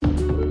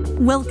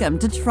Welcome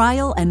to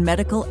Trial and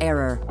Medical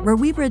Error, where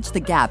we bridge the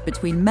gap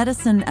between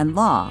medicine and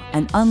law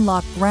and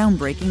unlock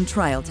groundbreaking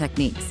trial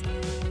techniques.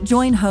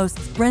 Join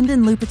hosts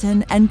Brendan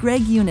Lupetin and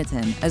Greg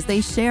Unitin as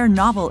they share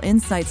novel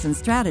insights and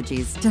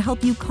strategies to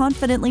help you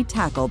confidently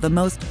tackle the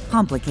most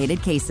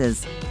complicated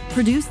cases.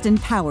 Produced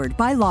and powered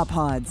by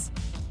LawPods.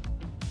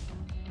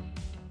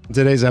 In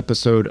today's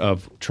episode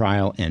of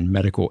Trial and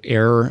Medical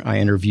Error, I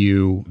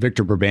interview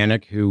Victor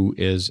Pribanic, who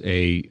is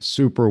a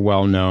super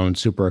well-known,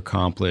 super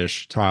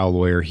accomplished trial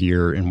lawyer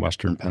here in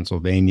Western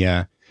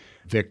Pennsylvania.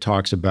 Vic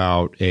talks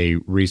about a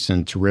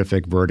recent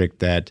terrific verdict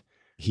that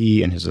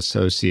he and his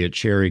associate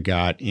Sherry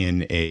got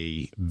in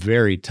a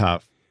very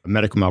tough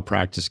medical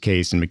malpractice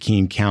case in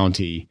McKean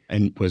County,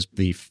 and was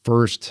the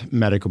first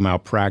medical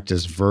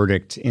malpractice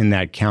verdict in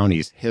that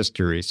county's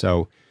history.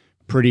 So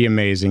pretty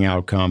amazing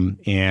outcome.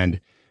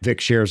 And Vic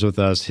shares with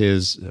us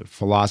his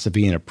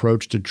philosophy and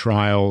approach to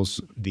trials,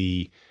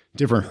 the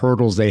different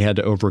hurdles they had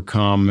to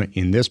overcome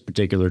in this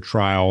particular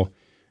trial,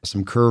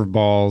 some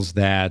curveballs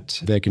that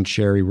Vic and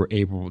Sherry were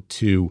able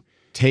to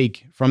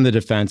take from the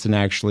defense and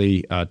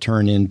actually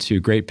turn into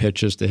great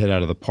pitches to hit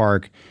out of the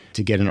park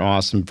to get an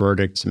awesome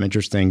verdict. Some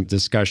interesting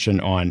discussion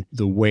on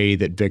the way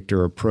that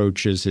Victor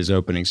approaches his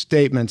opening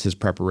statements, his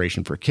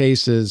preparation for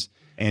cases,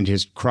 and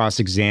his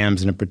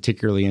cross-exams, and a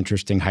particularly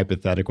interesting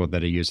hypothetical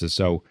that he uses.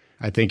 So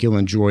I think you'll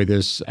enjoy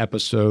this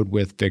episode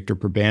with Victor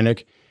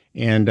Pribanic.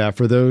 And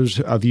for those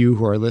of you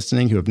who are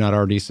listening who have not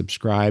already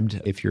subscribed,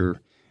 if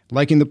you're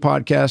liking the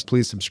podcast,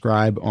 please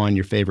subscribe on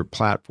your favorite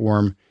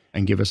platform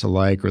and give us a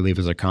like or leave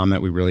us a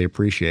comment. We really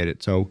appreciate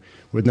it. So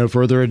with no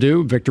further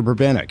ado, Victor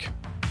Pribanic.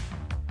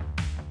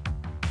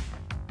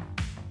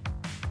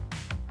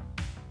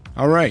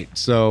 All right.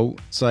 So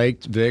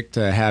psyched, Vic,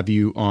 to have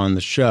you on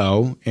the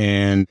show.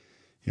 And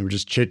we're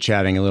just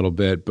chit-chatting a little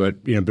bit,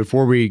 but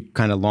before we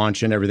kind of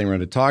launch in everything we're going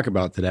to talk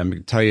about today, I'm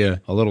going to tell you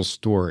a little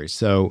story.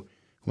 So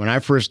when I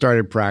first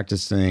started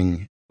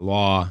practicing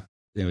law,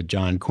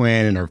 John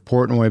Quinn and Irv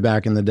Portnoy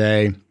back in the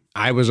day,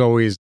 I was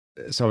always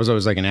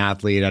like an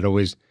athlete. I'd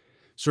always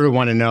sort of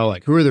want to know,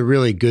 like, who are the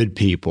really good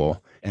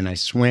people? And I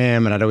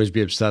swim, and I'd always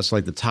be obsessed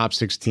with, like, the top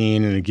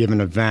 16 in a given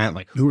event,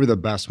 like, who are the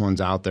best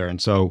ones out there? And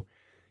so,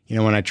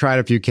 when I tried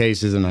a few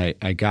cases and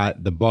I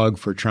got the bug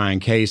for trying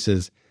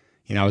cases,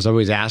 I was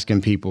always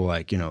asking people,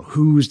 like,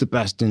 who's the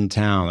best in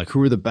town? Like, who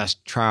are the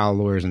best trial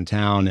lawyers in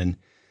town? And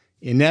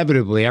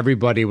inevitably,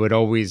 everybody would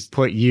always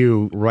put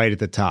you right at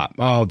the top.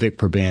 Oh, Vic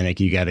Pribanic,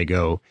 you got to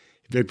go.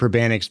 Vic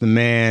Pribanic's the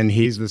man.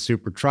 He's the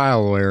super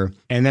trial lawyer.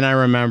 And then I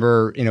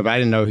remember, but I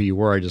didn't know who you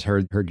were. I just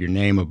heard your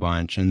name a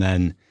bunch. And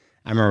then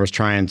I remember I was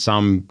trying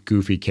some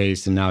goofy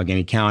case in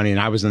Allegheny County,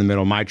 and I was in the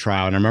middle of my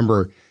trial. And I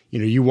remember,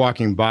 you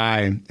walking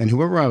by, and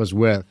whoever I was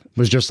with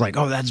was just like,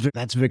 oh, that's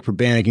Vic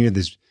Pribanic. You had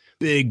this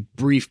big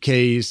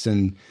briefcase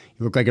and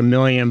you look like $1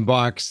 million.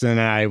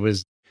 And it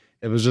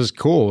was just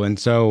cool. And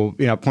so,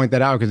 point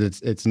that out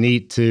because it's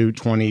neat to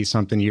 20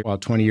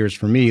 years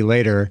for me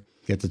later,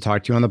 get to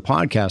talk to you on the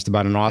podcast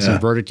about an awesome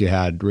verdict you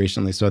had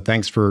recently. So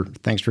thanks for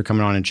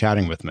coming on and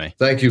chatting with me.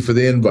 Thank you for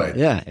the invite.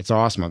 Yeah, it's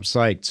awesome. I'm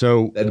psyched.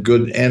 So that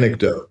good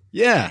anecdote.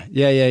 Yeah.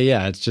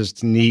 It's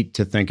just neat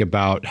to think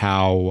about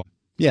how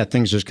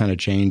things just kind of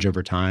change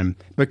over time.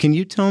 But can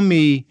you tell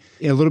me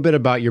a little bit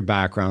about your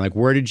background? Like,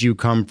 where did you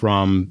come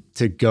from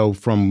to go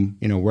from,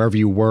 wherever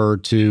you were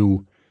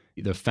to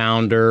the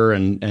founder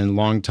and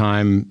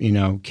longtime,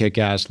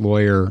 kick-ass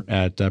lawyer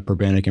at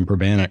Pribanic and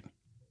Pribanic?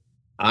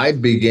 I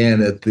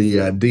began at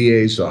the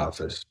DA's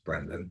office,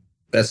 Brendan.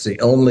 That's the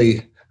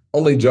only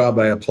job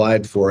I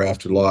applied for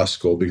after law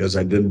school because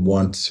I didn't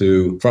want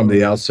to, from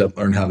the outset,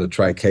 learn how to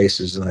try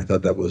cases, and I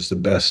thought that was the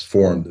best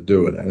forum to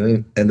do it.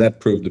 And that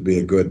proved to be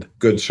a good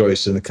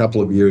choice. In a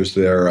couple of years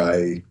there,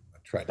 I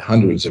tried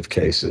hundreds of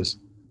cases,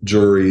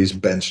 juries,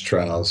 bench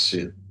trials,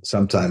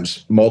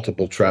 sometimes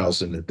multiple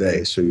trials in a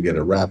day. So you get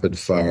a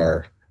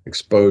rapid-fire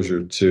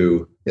exposure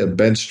to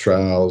bench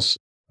trials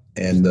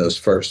and those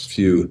first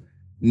few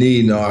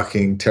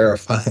knee-knocking,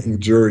 terrifying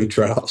jury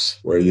trials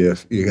where you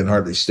can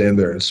hardly stand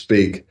there and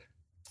speak.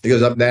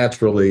 Because I'm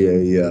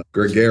naturally a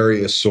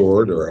gregarious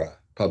sort or a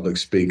public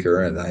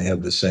speaker, and I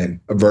have the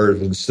same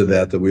aversions to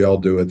that we all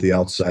do at the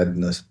outset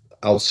and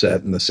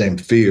the same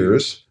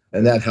fears.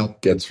 And that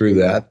helped get through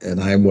that. And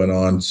I went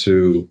on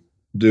to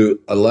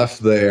I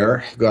left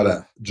there, got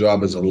a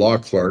job as a law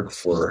clerk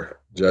for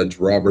Judge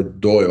Robert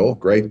Doyle,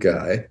 great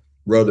guy,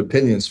 wrote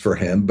opinions for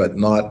him, but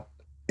not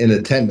in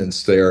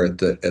attendance there at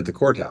the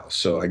courthouse.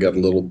 So I got a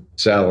little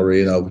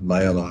salary and opened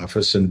my own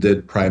office and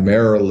did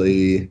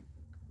primarily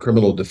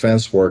criminal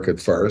defense work at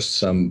first,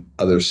 some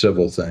other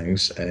civil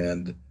things.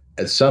 And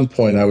at some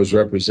point I was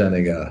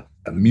representing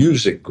a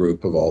music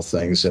group of all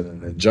things in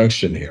an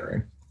injunction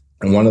hearing.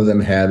 And one of them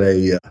had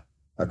a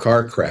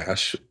car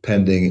crash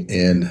pending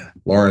in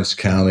Lawrence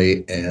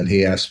County. And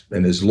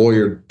his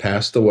lawyer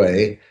passed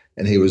away,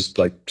 and he was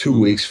like 2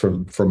 weeks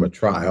from a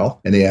trial.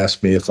 And he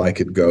asked me if I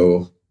could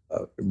go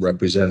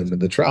represent him in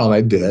the trial. And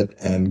I did,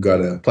 and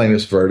got a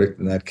plaintiff's verdict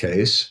in that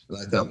case. And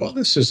I thought, well,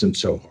 this isn't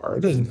so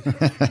hard.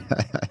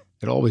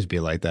 It'll always be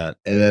like that.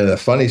 And then a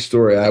funny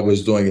story, I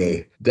was doing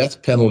a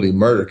death penalty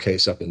murder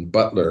case up in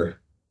Butler,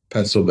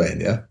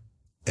 Pennsylvania,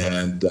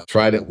 and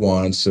tried it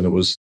once, and it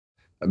was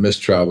a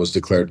mistrial was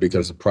declared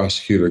because the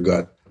prosecutor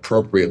got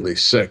appropriately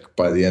sick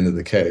by the end of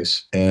the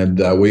case. And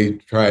we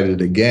tried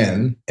it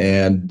again,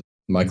 and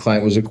my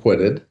client was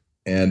acquitted.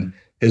 And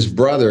his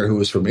brother, who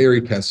was from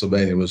Erie,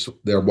 Pennsylvania, was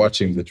there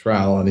watching the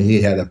trial, and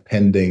he had a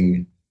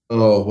pending,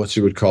 what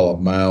you would call a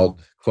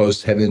mild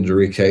closed head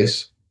injury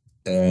case.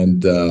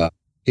 And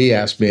he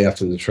asked me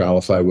after the trial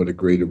if I would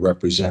agree to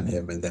represent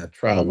him in that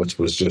trial, which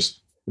was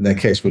just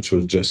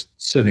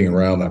sitting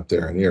around up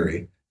there in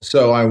Erie.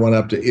 So I went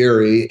up to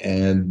Erie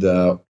and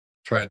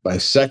tried my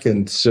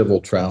second civil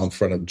trial in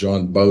front of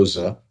John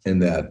Boza in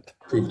that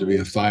proved to be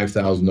a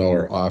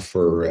 $5,000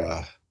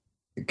 offer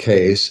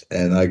case.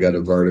 And I got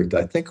a verdict.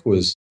 I think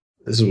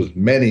this was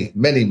many,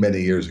 many,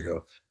 many years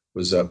ago. It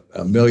was a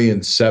 $1.7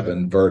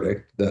 million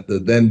verdict, the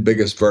then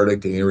biggest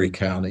verdict in Erie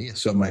County.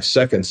 So my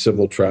second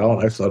civil trial,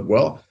 and I thought,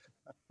 well,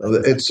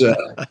 it's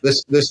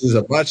this is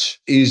a much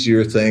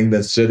easier thing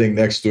than sitting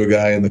next to a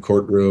guy in the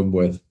courtroom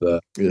with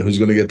who's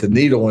going to get the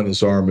needle in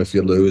his arm if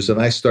you lose. And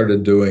I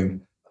started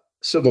doing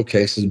civil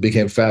cases,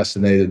 became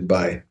fascinated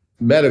by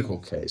medical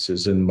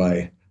cases. And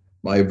I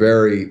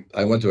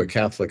went to a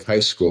Catholic high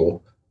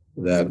school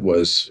that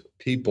was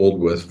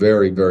peopled with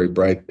very, very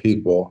bright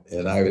people,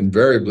 and I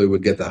invariably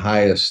would get the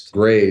highest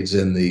grades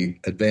in the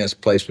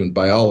advanced placement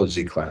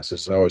biology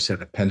classes. I always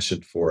had a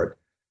penchant for it,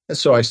 and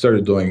so I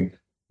started doing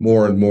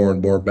more and more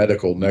and more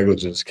medical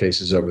negligence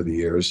cases over the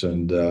years,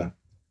 and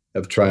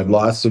have tried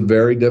lots of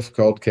very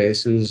difficult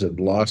cases and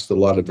lost a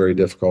lot of very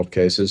difficult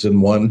cases,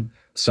 and won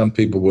some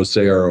people would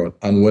say are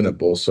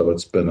unwinnable. So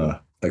it's been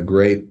a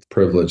great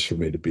privilege for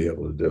me to be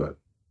able to do it.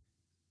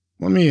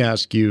 Let me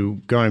ask you,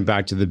 going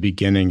back to the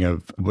beginning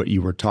of what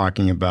you were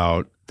talking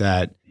about,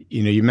 that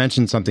you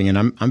mentioned something,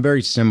 and I'm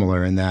very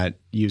similar in that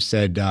you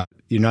said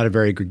you're not a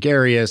very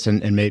gregarious,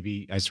 and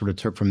maybe I sort of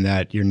took from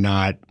that you're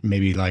not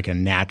maybe like a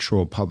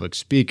natural public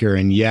speaker,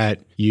 and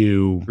yet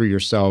you threw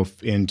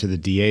yourself into the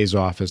DA's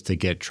office to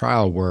get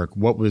trial work.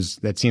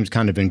 That seems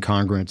kind of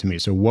incongruent to me.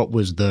 So what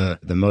was the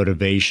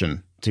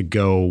motivation to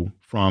go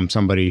from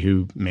somebody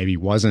who maybe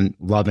wasn't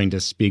loving to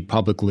speak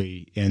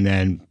publicly and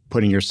then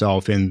putting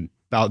yourself in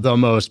about the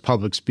most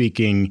public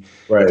speaking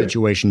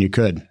situation you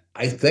could?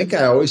 I think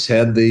I always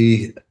had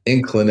the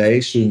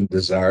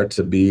desire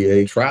to be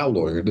a trial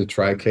lawyer, to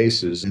try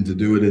cases and to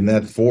do it in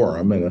that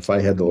forum. And if I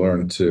had to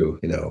learn to,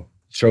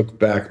 choke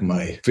back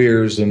my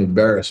fears and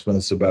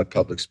embarrassments about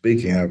public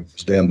speaking, I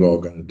was damn well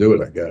going to do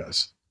it, I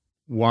guess.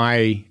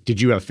 Why did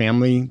you have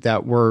family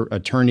that were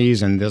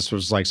attorneys and this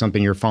was like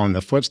something you're following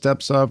the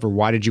footsteps of, or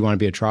why did you want to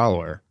be a trial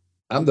lawyer?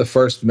 I'm the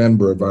first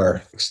member of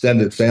our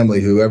extended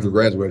family who ever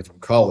graduated from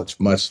college,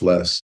 much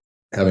less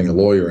having a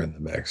lawyer in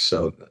the mix.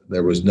 So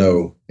there was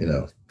no,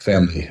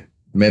 family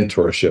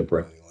mentorship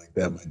or anything like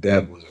that. My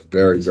dad was a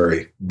very,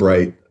 very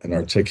bright and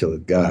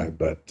articulate guy,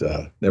 but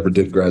never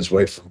did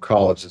graduate from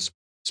college. And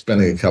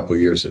spending a couple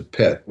of years at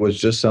Pitt was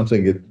just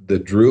something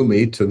that drew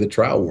me to the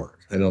trial work.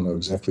 I don't know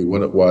exactly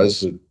what it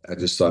was. I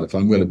just thought, if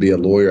I'm going to be a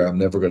lawyer, I'm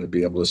never going to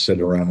be able to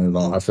sit around in an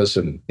office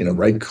and,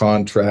 write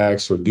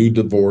contracts or do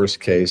divorce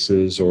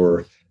cases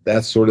or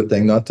that sort of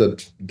thing. Not to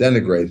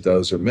denigrate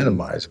those or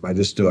minimize them. I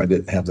just knew I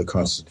didn't have the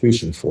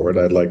constitution for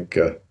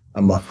it.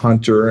 I'm a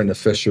hunter and a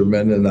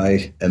fisherman, and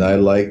I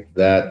like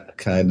that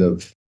kind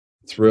of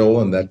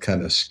thrill and that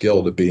kind of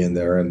skill to be in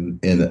there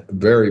and in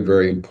very,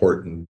 very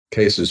important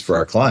cases for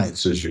our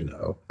clients, as you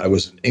know. I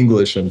was an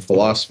English and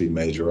philosophy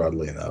major,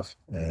 oddly enough,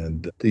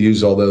 and to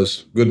use all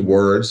those good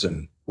words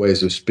and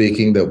ways of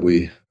speaking that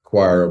we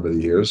acquire over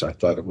the years, I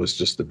thought it was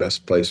just the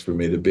best place for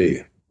me to be.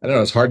 I don't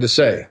know, it's hard to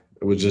say.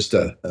 It was just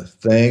a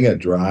thing, a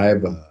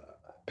drive, a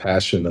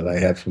passion that I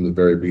had from the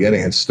very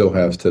beginning and still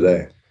have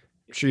today.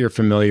 I'm sure you're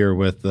familiar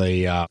with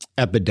the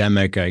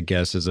epidemic, I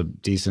guess is a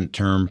decent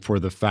term for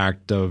the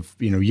fact of,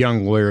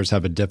 young lawyers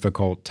have a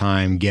difficult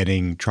time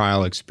getting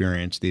trial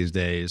experience these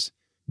days.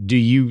 Do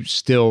you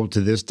still,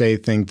 to this day,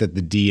 think that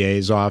the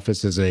DA's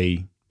office is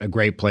a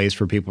great place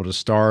for people to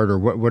start? Or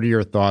what are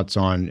your thoughts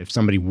on, if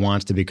somebody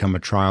wants to become a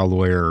trial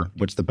lawyer,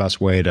 what's the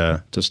best way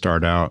to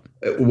start out?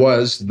 It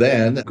was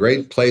then a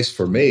great place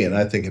for me, and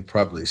I think it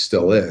probably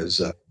still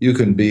is. You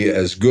can be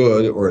as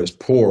good or as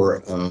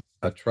poor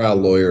a trial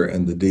lawyer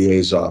in the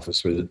DA's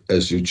office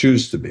as you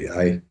choose to be.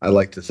 I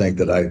like to think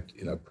that I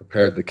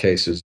prepared the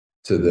cases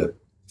to the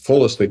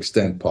fullest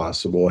extent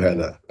possible, had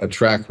a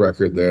track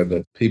record there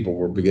that people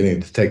were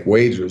beginning to take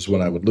wagers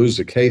when I would lose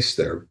a case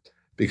there,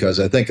 because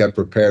I think I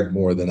prepared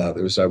more than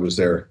others. I was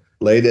there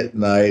late at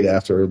night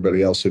after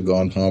everybody else had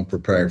gone home,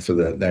 preparing for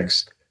the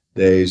next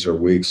days or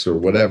weeks or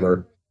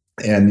whatever.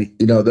 And,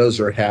 those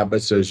are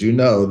habits, as you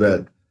know,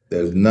 that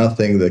there's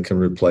nothing that can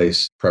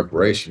replace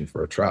preparation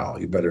for a trial.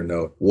 You better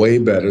know it way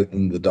better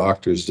than the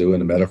doctors do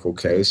in a medical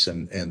case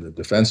and the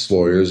defense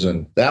lawyers.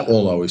 And that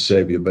won't always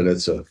save you, but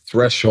it's a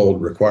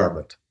threshold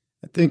requirement.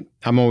 I think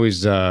I'm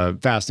always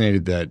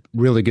fascinated that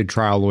really good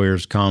trial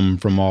lawyers come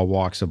from all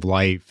walks of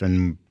life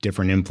and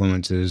different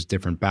influences,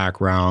 different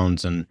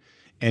backgrounds. And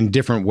and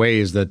different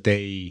ways that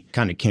they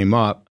kind of came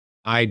up.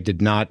 I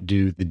did not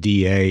do the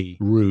DA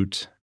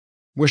route.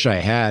 Wish I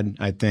had.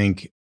 I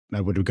think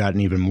I would have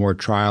gotten even more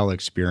trial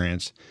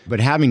experience. But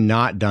having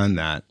not done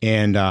that,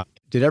 and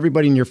did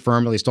everybody in your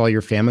firm, at least all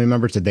your family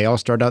members, did they all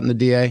start out in the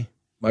DA?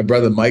 My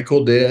brother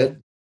Michael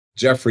did.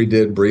 Jeffrey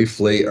did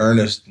briefly.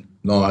 Ernest,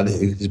 not.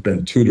 He's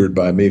been tutored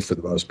by me for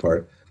the most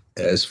part.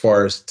 As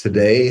far as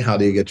today, how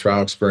do you get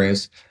trial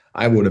experience?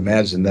 I would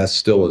imagine that's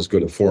still as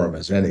good a forum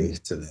as any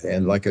today.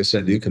 And like I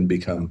said, you can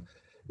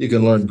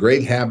learn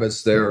great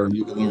habits there, or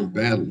you can learn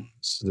bad ones.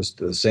 Just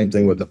the same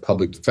thing with the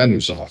public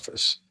defender's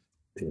office.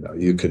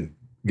 You can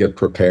get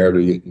prepared,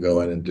 or you can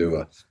go in and do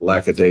a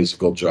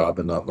lackadaisical job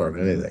and not learn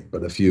anything.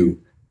 But if you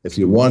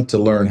want to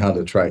learn how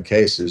to try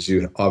cases,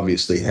 you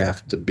obviously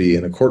have to be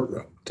in a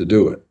courtroom to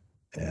do it.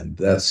 And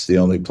that's the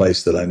only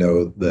place that I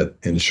know that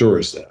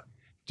ensures that.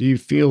 Do you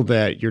feel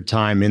that your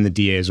time in the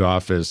DA's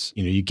office,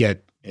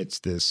 it's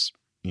this,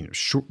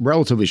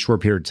 relatively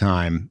short period of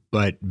time,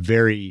 but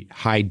very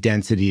high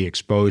density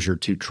exposure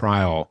to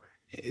trial,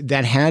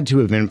 that had to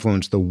have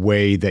influenced the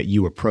way that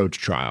you approach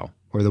trial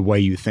or the way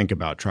you think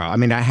about trial? I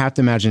mean, I have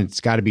to imagine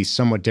it's got to be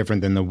somewhat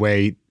different than the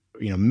way,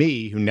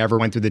 me, who never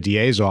went through the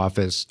DA's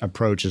office,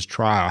 approaches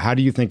trial. How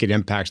do you think it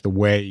impacts the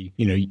way,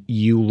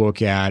 you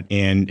look at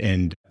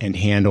and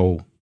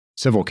handle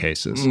civil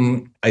cases?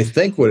 I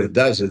think what it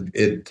does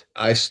is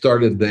I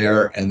started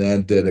there and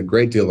then did a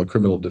great deal of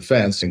criminal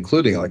defense,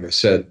 including, like I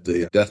said,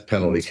 the death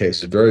penalty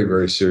cases, very,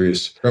 very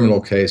serious criminal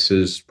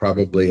cases,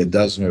 probably a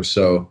dozen or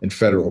so in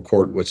federal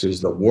court, which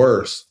is the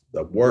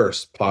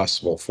worst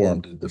possible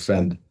form to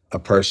defend a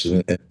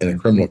person in a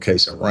criminal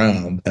case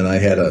around. And I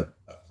had a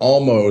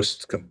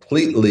almost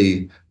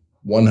completely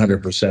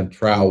 100%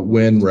 trial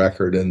win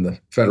record in the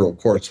federal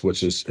courts,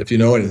 which is, if you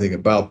know anything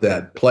about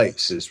that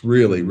place, is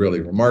really,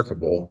 really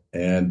remarkable.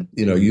 And,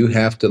 you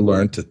have to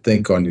learn to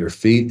think on your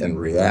feet and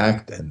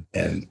react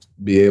and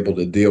be able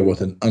to deal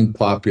with an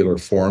unpopular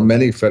form.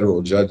 Many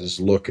federal judges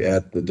look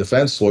at the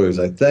defense lawyers,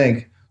 I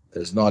think,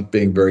 as not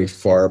being very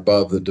far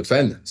above the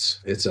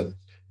defendants.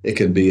 It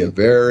can be a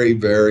very,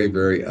 very,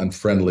 very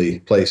unfriendly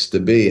place to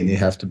be, and you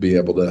have to be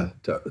able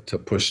to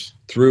push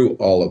through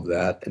all of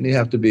that, and you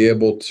have to be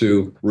able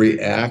to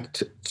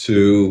react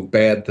to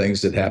bad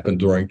things that happen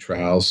during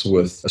trials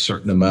with a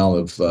certain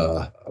amount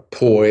of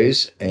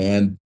poise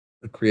and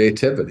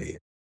creativity.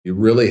 You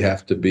really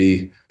have to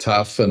be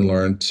tough and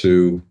learn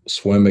to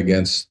swim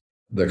against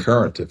the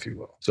current, if you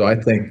will. So I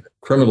think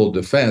criminal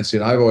defense,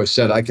 I've always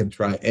said I can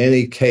try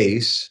any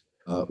case,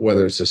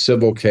 whether it's a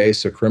civil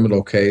case, a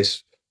criminal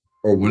case,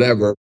 or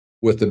whatever,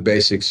 with the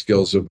basic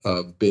skills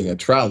of being a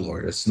trial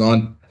lawyer. It's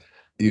not,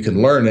 you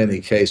can learn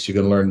any case, you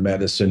can learn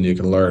medicine, you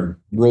can learn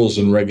rules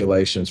and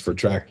regulations for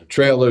tractor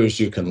trailers,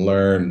 you can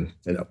learn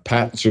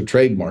patents or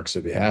trademarks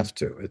if you have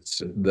to. It's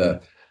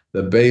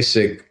the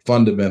basic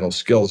fundamental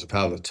skills of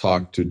how to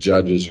talk to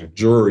judges or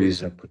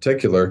juries in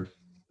particular,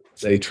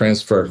 they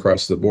transfer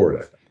across the board, I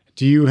think.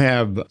 Do you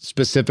have,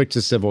 specific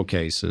to civil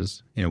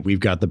cases,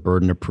 we've got the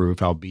burden of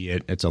proof,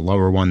 albeit it's a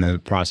lower one than the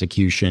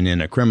prosecution in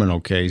a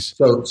criminal case.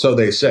 So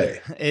they say.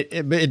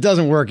 It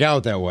doesn't work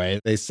out that way.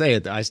 They say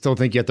it. I still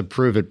think you have to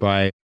prove it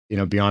by,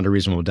 beyond a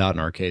reasonable doubt in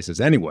our cases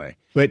anyway.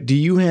 But do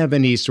you have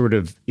any sort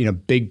of,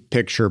 big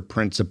picture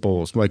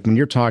principles? Like when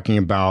you're talking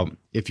about,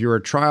 if you're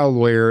a trial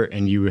lawyer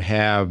and you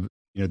have,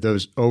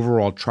 those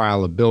overall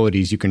trial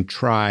abilities, you can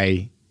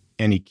try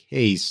any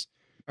case.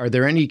 Are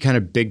there any kind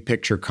of big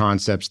picture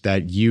concepts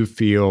that you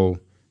feel,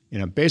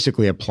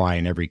 basically apply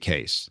in every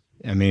case?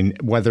 I mean,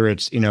 whether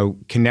it's,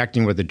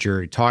 connecting with the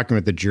jury, talking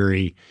with the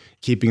jury,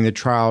 keeping the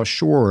trial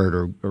short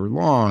or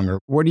long, or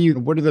what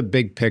are the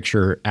big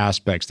picture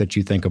aspects that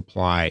you think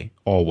apply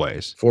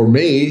always? For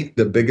me,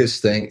 the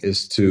biggest thing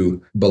is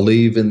to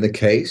believe in the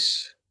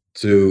case,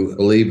 to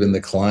believe in the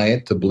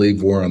client, to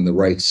believe we're on the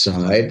right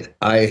side.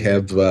 I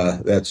have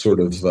that sort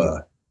of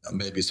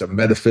maybe some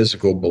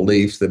metaphysical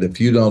belief that if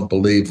you don't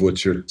believe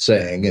what you're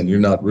saying and you're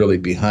not really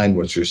behind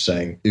what you're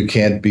saying, you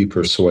can't be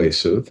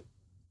persuasive.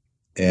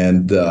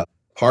 And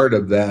part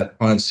of that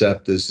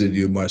concept is that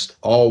you must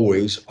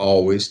always,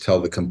 always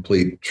tell the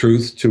complete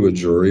truth to a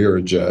jury or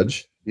a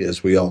judge,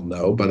 as we all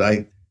know.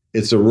 But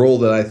it's a rule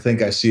that I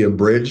think I see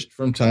abridged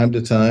from time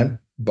to time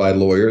by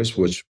lawyers,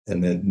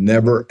 and it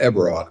never,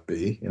 ever ought to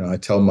be. I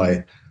tell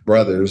my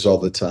brothers all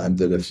the time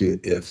that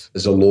if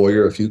as a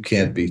lawyer, if you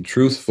can't be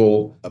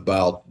truthful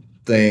about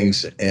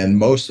things, and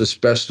most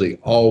especially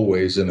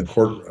always in a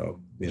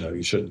courtroom,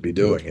 you shouldn't be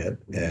doing it.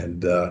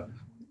 And,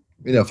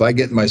 if I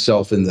get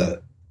myself in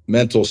the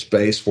mental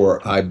space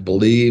where I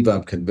believe,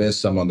 I'm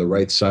convinced I'm on the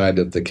right side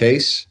of the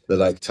case,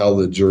 that I tell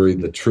the jury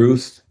the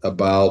truth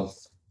about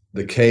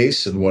the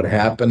case and what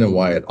happened and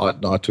why it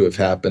ought not to have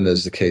happened,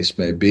 as the case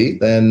may be,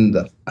 then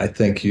I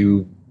think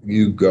you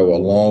go a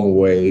long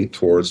way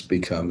towards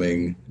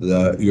becoming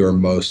your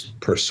most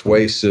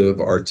persuasive,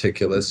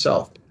 articulate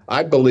self.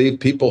 I believe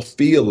people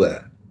feel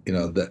that,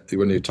 that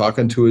when you're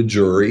talking to a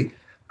jury,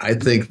 I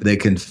think they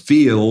can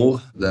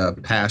feel the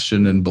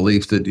passion and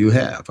belief that you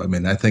have. I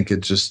mean, I think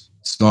it's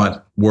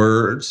not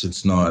words,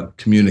 it's not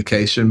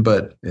communication,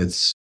 but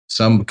it's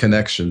some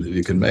connection that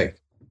you can make.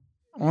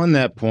 On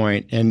that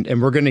point, and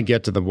we're going to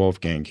get to the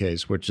Wolfgang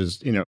case, which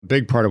is, a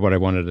big part of what I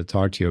wanted to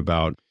talk to you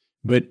about.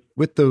 But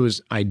with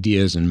those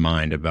ideas in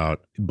mind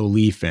about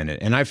belief in it,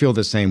 and I feel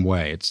the same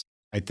way.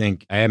 I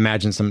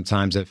imagine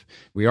sometimes if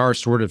we are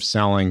sort of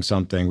selling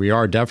something, we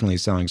are definitely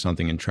selling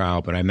something in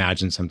trial, but I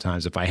imagine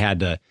sometimes if I had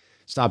to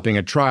stop being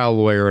a trial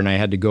lawyer and I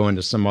had to go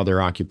into some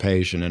other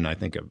occupation, and I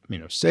think of,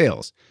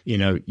 sales,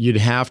 you'd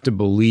have to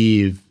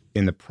believe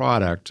in the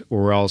product,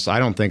 or else I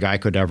don't think I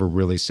could ever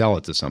really sell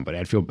it to somebody.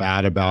 I'd feel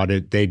bad about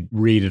it. They'd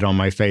read it on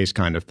my face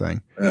kind of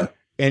thing. Yeah.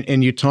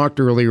 And you talked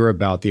earlier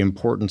about the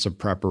importance of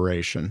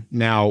preparation.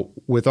 Now,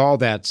 with all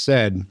that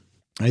said,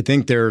 I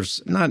think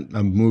there's not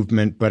a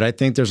movement, but I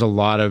think there's a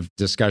lot of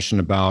discussion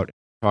about,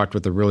 talked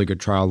with a really good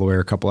trial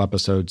lawyer a couple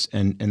episodes,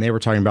 and they were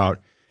talking about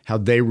how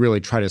they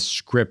really try to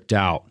script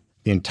out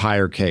the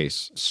entire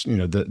case.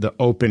 The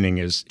opening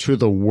is to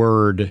the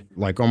word,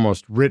 like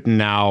almost written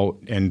out,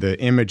 and the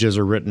images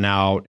are written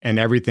out, and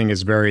everything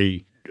is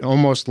very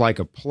almost like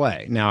a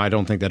play. Now, I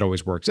don't think that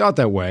always works out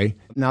that way.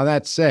 Now,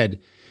 that said,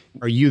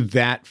 are you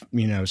that,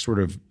 sort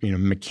of,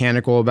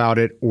 mechanical about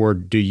it, or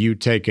do you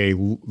take a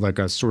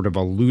sort of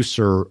a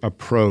looser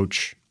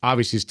approach,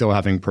 obviously still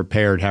having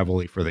prepared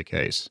heavily for the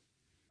case?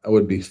 I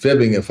would be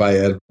fibbing if I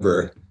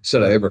ever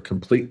said I ever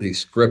completely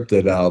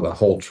scripted out a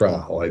whole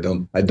trial. I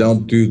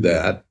don't do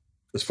that.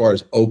 As far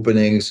as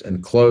openings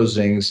and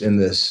closings in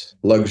this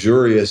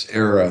luxurious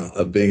era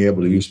of being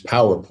able to use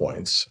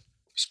PowerPoints,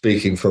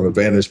 speaking from a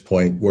vantage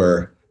point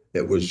where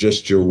it was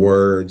just your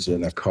words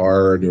and a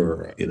card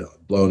or, a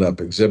blown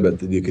up exhibit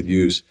that you could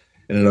use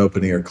in an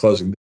opening or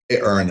closing, they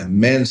are an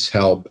immense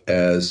help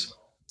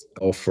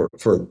for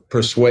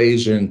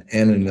persuasion,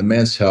 and an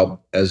immense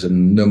help as a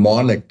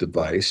mnemonic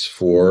device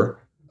for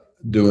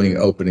doing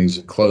openings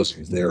and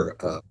closings.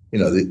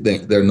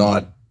 They're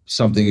not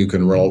something you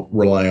can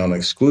rely on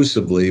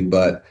exclusively,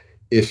 but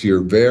if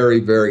you're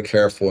very, very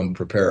careful and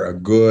prepare a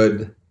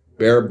good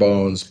bare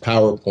bones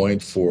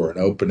PowerPoint for an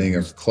opening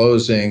or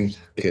closing,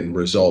 it can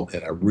result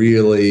in a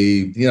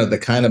really, the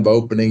kind of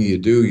opening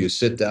you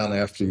sit down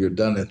after you're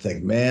done and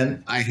think,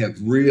 man, I have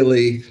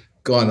really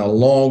gone a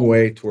long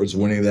way towards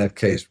winning that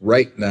case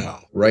right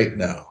now.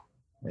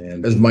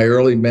 And as my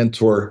early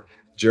mentor,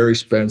 Jerry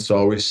Spence,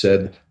 always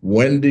said,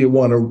 when do you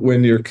want to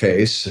win your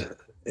case?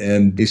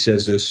 And he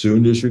says, as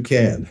soon as you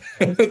can.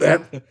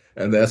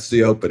 And that's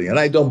the opening. And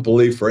I don't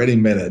believe for any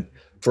minute,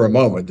 for a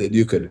moment, that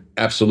you could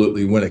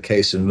absolutely win a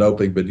case in an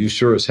opening, but you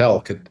sure as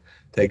hell could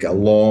take a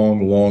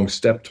long, long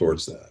step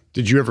towards that.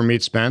 Did you ever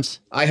meet Spence?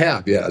 I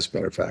have, yeah, as a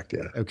matter of fact,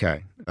 yeah.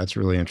 Okay, that's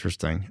really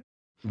interesting.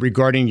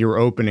 Regarding your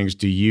openings,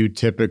 do you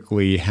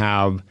typically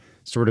have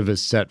sort of a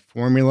set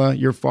formula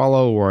you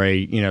follow, or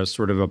a,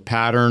 sort of a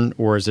pattern,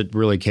 or is it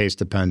really case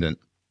dependent?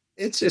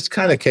 It's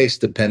kind of case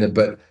dependent,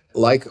 but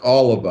like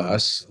all of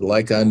us,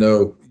 like I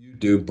know you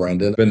do,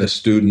 Brendan, I've been a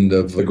student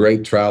of the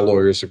great trial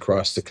lawyers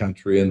across the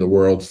country and the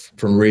world,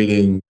 from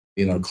reading,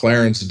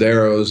 Clarence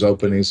Darrow's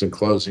openings and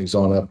closings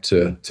on up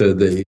to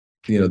the,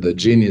 the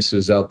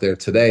geniuses out there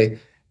today.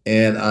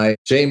 And I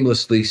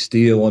shamelessly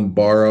steal and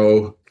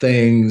borrow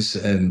things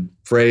and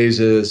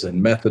phrases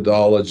and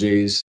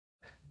methodologies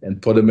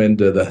and put them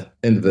into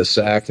the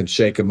sack and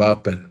shake them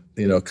up and,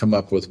 come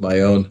up with my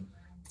own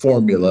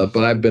formula.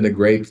 But I've been a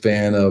great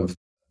fan of,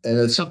 and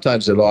it's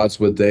sometimes at odds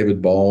with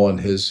David Ball and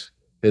his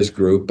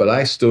group, but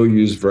I still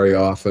use very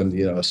often,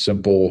 a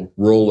simple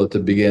rule at the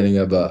beginning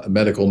of a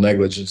medical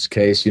negligence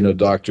case.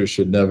 Doctors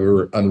should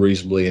never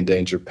unreasonably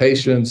endanger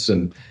patients.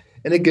 And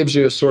it gives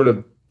you a sort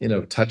of,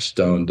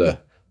 touchstone to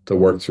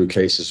work through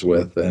cases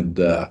with. And,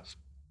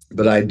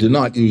 but I do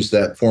not use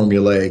that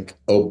formulaic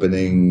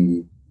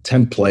opening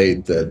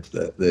template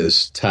that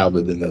is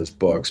touted in those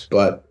books.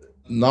 But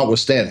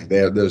notwithstanding,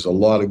 there's a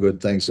lot of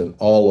good things in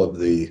all of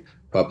the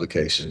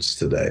publications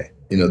today.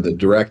 The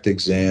direct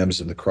exams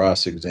and the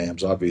cross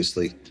exams,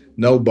 obviously,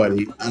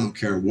 nobody, I don't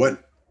care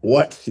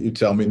what you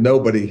tell me,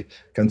 nobody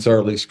can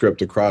thoroughly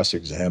script a cross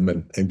exam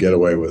and get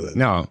away with it.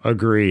 No,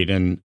 agreed.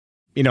 And,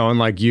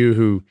 unlike you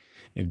who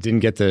didn't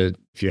get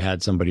if you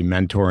had somebody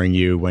mentoring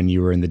you when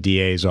you were in the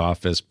DA's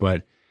office,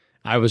 but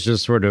I was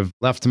just sort of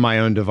left to my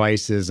own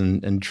devices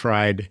and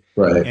tried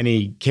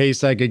any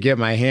case I could get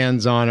my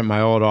hands on at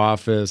my old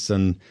office.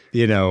 And,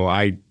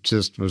 I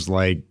just was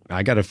like,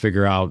 I got to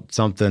figure out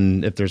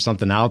something, if there's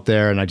something out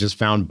there. And I just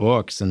found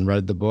books and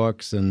read the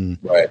books. And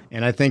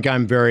I think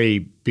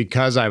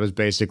because I was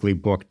basically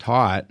book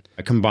taught,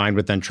 combined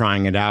with then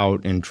trying it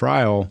out in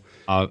trial,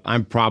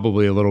 I'm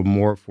probably a little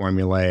more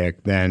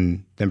formulaic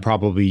than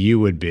probably you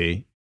would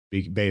be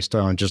based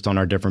on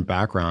our different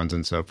backgrounds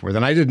and so forth.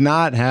 And I did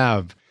not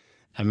have,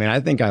 I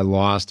think I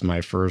lost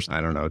my first,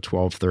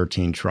 12,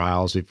 13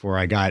 trials before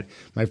I got,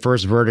 my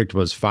first verdict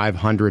was $500.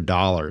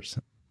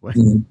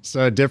 Mm-hmm.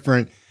 So a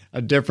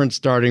different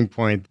starting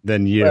point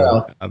than you,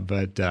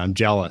 but I'm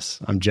jealous.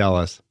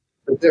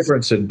 The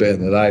difference had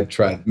been that I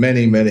tried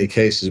many, many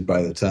cases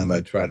by the time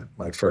I tried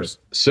my first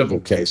civil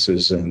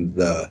cases, and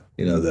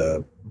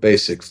the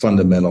basic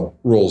fundamental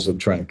rules of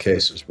trying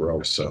cases were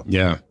always so.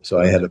 Yeah. So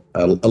I had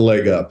a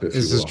leg up, if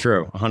this you will. Is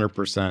true,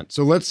 100%.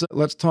 So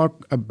let's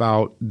talk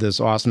about this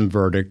awesome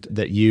verdict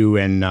that you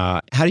and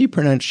how do you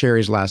pronounce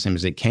Sherry's last name?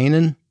 Is it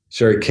Cannon?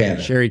 Sherry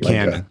Cannon. Sherry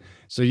Cannon.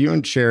 So you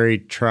and Sherry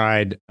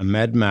tried a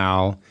med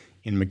mal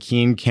in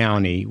McKean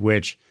County,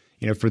 which,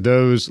 for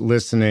those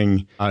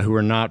listening who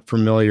are not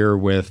familiar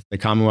with the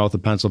Commonwealth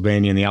of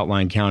Pennsylvania and the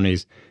outlying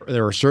counties,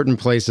 there are certain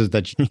places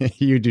that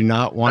you do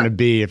not want to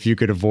be if you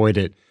could avoid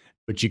it,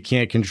 but you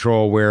can't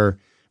control where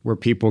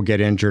people get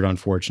injured,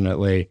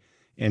 unfortunately.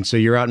 And so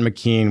you're out in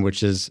McKean,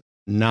 which is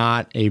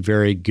not a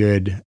very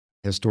good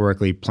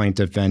historically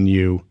plaintiff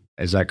venue.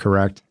 Is that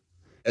correct?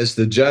 As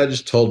the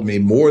judge told me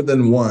more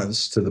than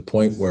once, to the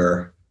point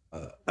where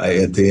I,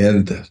 at the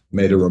end,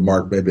 made a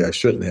remark maybe I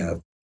shouldn't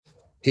have.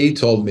 He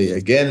told me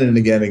again and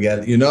again and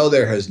again,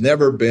 there has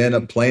never been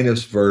a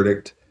plaintiff's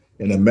verdict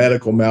in a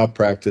medical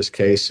malpractice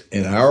case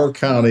in our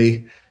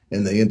county,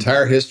 in the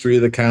entire history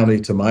of the county,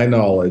 to my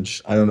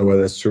knowledge. I don't know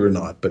whether that's true or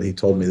not, but he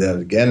told me that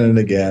again and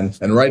again.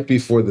 And right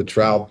before the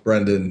trial,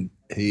 Brendan,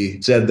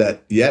 he said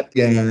that yet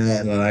again.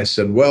 And I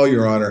said, well,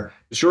 Your Honor,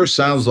 it sure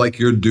sounds like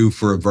you're due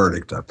for a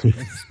verdict up here.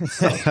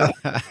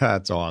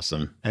 That's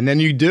awesome. And then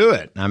you do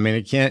it. I mean,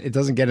 it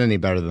doesn't get any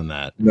better than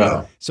that.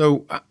 No.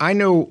 So I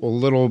know a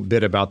little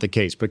bit about the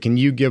case, but can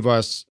you give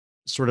us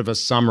sort of a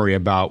summary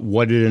about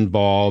what it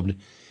involved?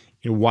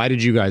 Why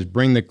did you guys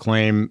bring the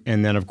claim?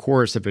 And then, of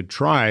course, if it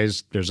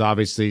tries, there's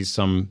obviously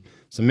some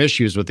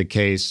issues with the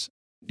case,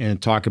 and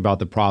talk about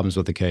the problems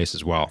with the case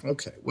as well.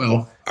 Okay.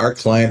 Well, our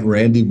client,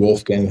 Randy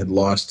Wolfgang, had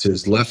lost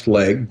his left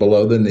leg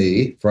below the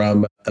knee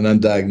from an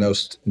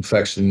undiagnosed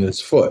infection in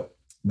his foot.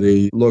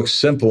 The looks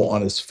simple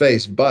on his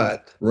face,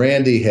 but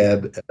Randy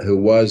who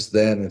was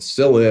then and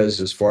still is,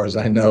 as far as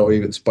I know,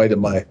 even in spite of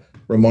my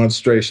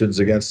remonstrations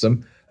against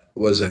him,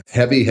 was a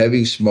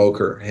heavy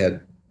smoker,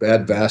 had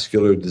bad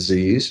vascular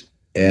disease,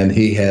 and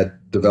he had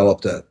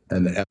developed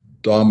an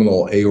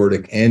abdominal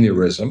aortic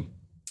aneurysm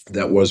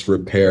that was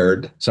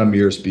repaired some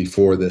years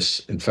before this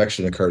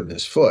infection occurred in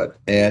his foot.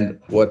 And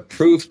what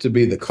proved to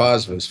be the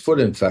cause of his foot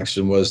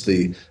infection was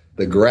the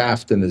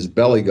graft in his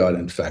belly got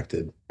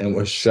infected and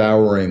was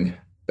showering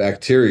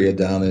bacteria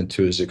down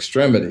into his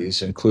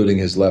extremities, including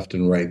his left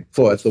and right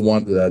foot.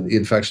 The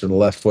infection in the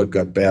left foot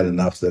got bad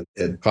enough that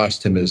it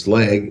cost him his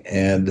leg.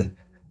 And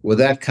with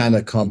that kind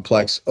of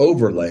complex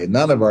overlay,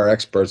 none of our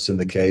experts in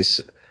the case,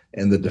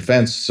 and the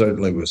defense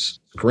certainly was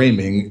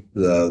screaming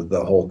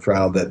the whole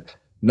trial that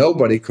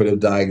nobody could have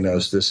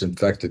diagnosed this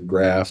infected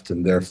graft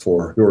and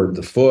therefore cured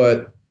the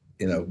foot.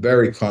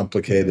 Very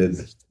complicated,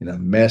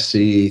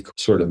 messy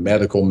sort of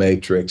medical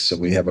matrix. And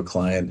we have a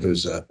client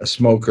who's a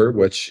smoker,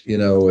 which,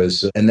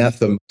 is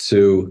anathema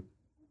to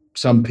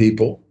some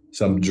people,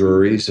 some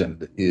juries,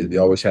 and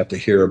you always have to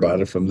hear about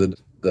it from the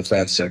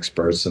defense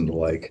experts and the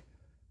like.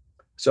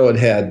 So it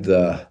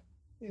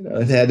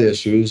had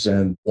issues.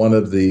 And one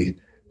of the,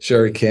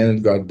 Sherry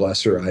Cannon, God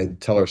bless her, I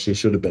tell her she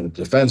should have been a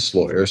defense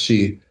lawyer.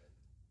 She,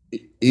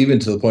 even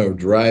to the point of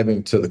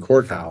driving to the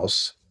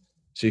courthouse,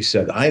 she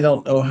said, I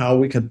don't know how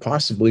we could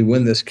possibly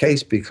win this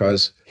case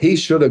because he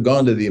should have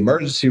gone to the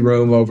emergency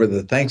room over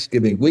the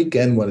Thanksgiving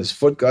weekend when his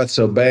foot got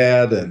so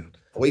bad and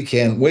we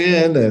can't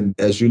win. And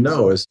as you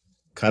know, it's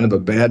kind of a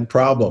bad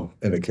problem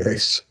in a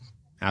case.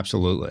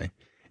 Absolutely.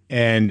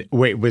 And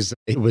wait, was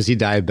he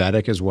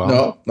diabetic as well?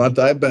 No, not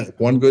diabetic.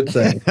 One good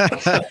thing.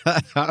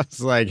 I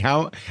was like,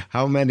 how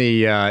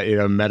many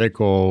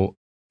medical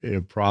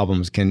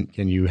problems can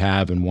you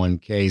have in one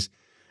case?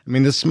 I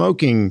mean, the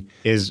smoking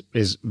is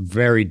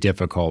very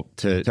difficult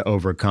to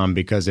overcome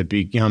because it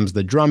becomes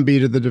the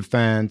drumbeat of the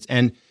defense,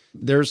 and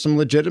there's some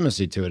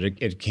legitimacy to it.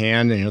 It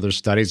can, there's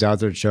studies out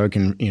there that show it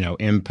can,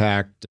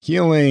 impact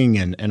healing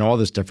and all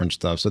this different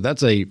stuff. So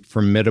that's a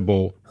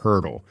formidable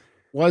hurdle.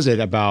 Was it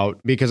about,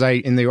 because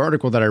in the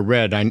article that I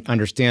read, I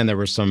understand there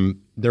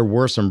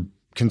were some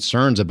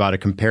concerns about a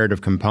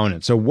comparative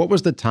component. So what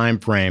was the time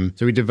frame?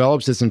 So he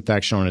develops this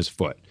infection on his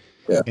foot.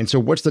 Yeah. And so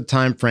what's the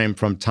time frame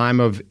from time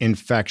of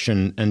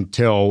infection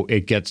until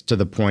it gets to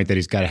the point that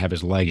he's got to have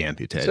his leg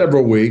amputated?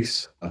 Several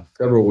weeks,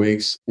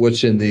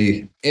 which in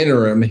the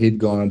interim, he'd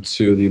gone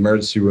to the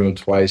emergency room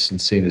twice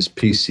and seen his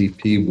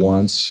PCP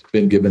once,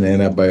 been given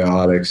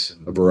antibiotics,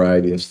 a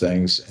variety of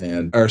things.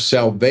 And our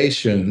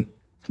salvation,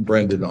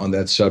 Brendan, on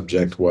that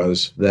subject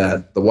was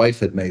that the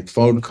wife had made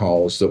phone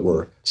calls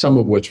some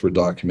of which were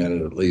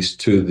documented at least,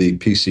 to the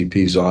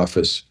PCP's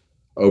office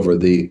over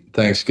the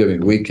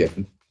Thanksgiving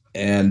weekend.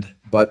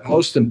 But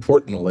most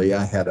importantly,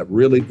 I had a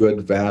really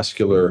good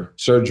vascular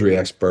surgery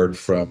expert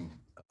from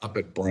up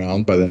at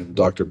Brown by the name of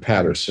Dr.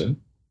 Patterson,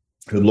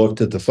 who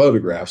looked at the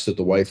photographs that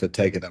the wife had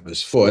taken of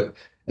his foot,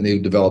 and he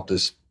developed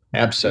this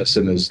abscess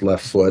in his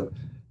left foot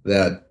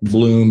that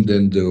bloomed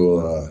into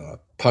a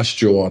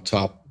pustule on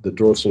top, the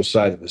dorsal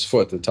side of his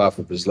foot, the top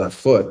of his left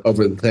foot,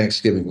 over the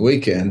Thanksgiving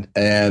weekend.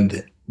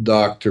 And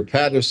Dr.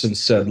 Patterson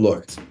said,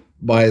 look,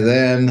 by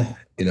then,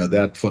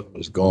 that foot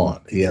was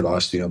gone. He had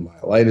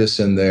osteomyelitis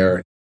in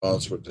there.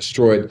 Bones were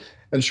destroyed.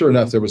 And sure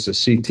enough, there was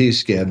a CT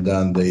scan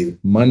done the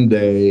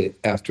Monday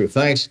after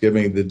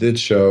Thanksgiving that did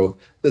show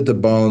that the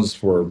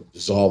bones were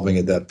dissolving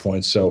at that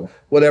point. So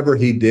whatever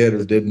he did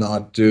or did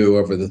not do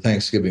over the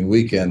Thanksgiving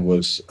weekend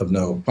was of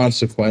no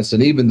consequence.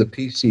 And even the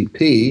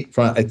PCP,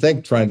 I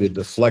think trying to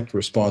deflect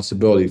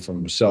responsibility from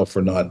himself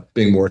for not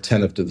being more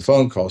attentive to the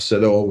phone call,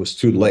 said, oh, it was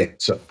too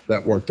late. So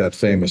that worked out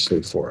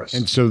famously for us.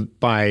 And so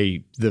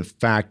by the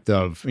fact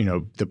of,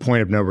 the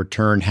point of no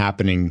return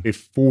happening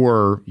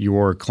before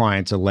your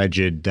client's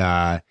alleged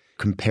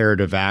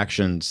comparative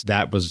actions,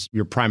 that was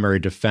your primary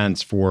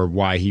defense for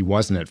why he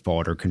wasn't at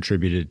fault or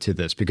contributed to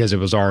this, because it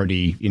was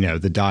already,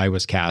 the die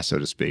was cast, so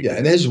to speak. Yeah,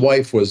 and his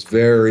wife was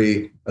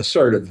very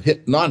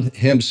assertive, not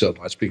him so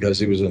much because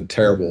he was in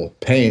terrible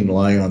pain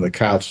lying on the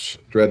couch,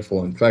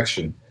 dreadful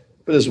infection,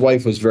 but his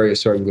wife was very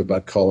assertive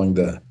about calling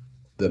the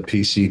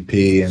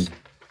PCP and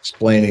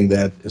explaining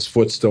that his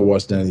foot still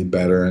wasn't any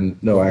better and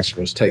no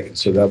action was taken.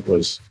 So that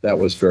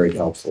was very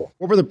helpful.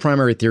 What were the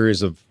primary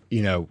theories of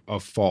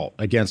fault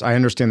against? I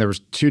understand there was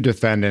two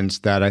defendants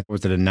that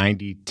was it a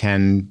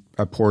 90-10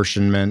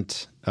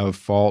 apportionment of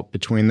fault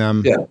between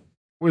them? Yeah.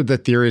 What are the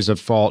theories of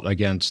fault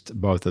against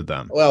both of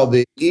them? Well,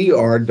 the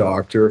ER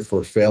doctor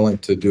for failing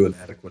to do an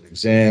adequate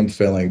exam,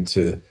 failing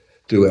to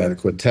do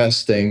adequate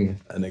testing.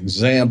 An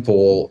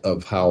example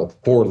of how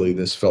poorly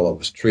this fellow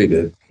was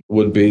treated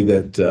would be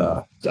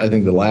that I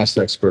think the last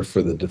expert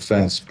for the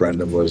defense,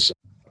 Brendan, was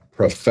a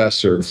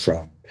professor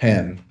from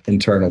Penn,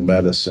 internal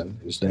medicine,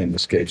 whose name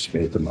escapes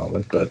me at the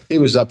moment. But he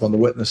was up on the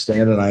witness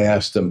stand, and I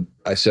asked him,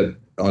 I said,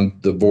 on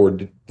the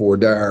voir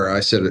dire, I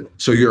said,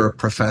 so you're a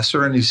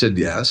professor? And he said,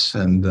 yes.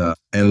 And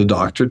a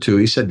doctor, too.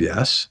 He said,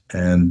 yes.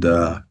 And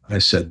I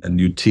said, and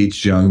you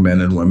teach young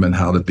men and women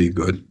how to be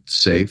good,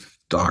 safe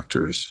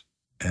doctors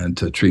and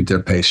to treat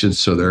their patients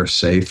so they're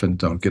safe and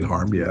don't get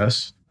harmed?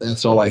 Yes.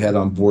 That's all I had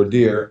on voir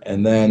dire.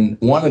 And then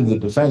one of the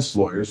defense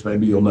lawyers,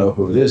 maybe you'll know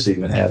who it is,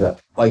 even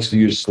likes to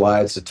use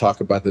slides to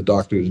talk about the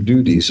doctor's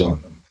duties on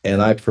them.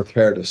 And I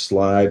prepared a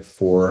slide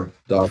for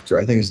Dr.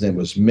 I think his name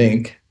was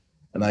Mink.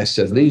 And I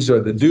said, these are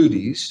the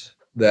duties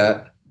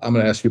that I'm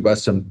going to ask you about,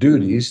 some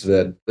duties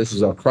that this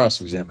is on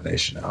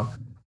cross-examination now.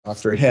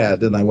 After he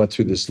had, and I went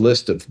through this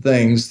list of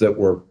things that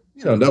were,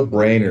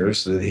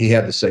 no-brainers that he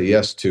had to say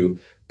yes to: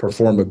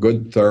 perform a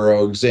good,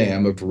 thorough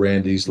exam of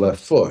Randy's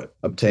left foot,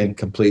 obtain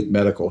complete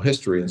medical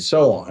history, and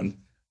so on.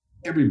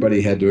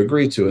 Everybody had to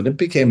agree to it. It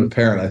became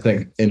apparent, I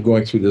think, in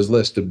going through this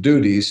list of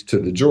duties to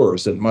the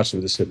jurors that much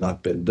of this had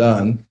not been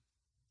done.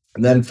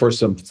 And then for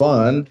some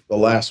fun, the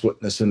last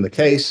witness in the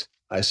case,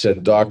 I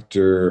said,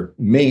 Dr.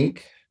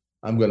 Mink,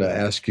 I'm going to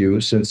ask you,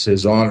 since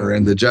His Honor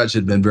and the judge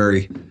had been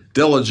very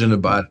diligent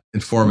about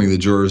informing the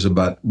jurors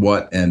about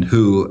what and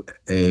who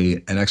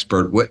an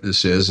expert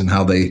witness is and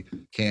how they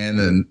can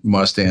and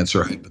must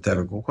answer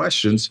hypothetical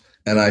questions.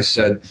 And I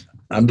said,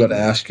 I'm going to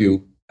ask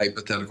you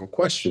hypothetical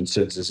questions,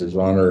 since His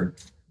Honor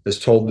has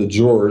told the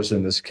jurors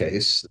in this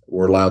case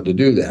we're allowed to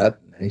do that.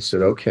 And he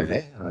said,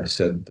 okay. And I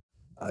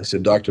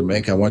said, Dr.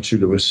 Mink, I want you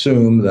to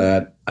assume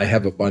that I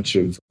have a bunch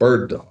of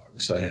bird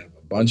dogs. I have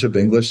a bunch of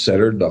English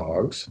setter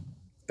dogs,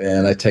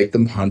 and I take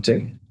them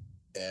hunting.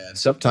 And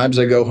sometimes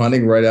I go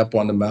hunting right up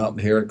on the mountain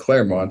here in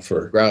Claremont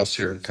for grouse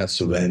here in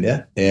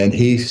Pennsylvania. And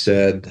he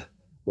said,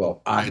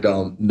 well, I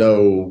don't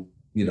know,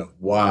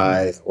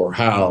 why or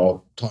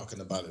how talking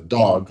about a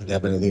dog could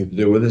have anything to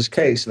do with this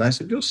case. And I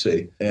said, you'll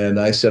see. And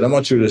I said, I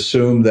want you to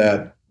assume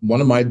that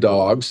one of my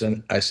dogs,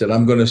 and I said,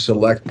 I'm going to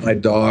select my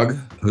dog,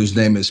 whose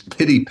name is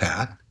Pity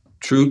Pat,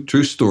 true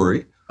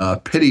story,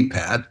 Pity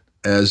Pat,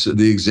 as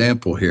the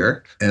example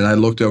here. And I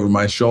looked over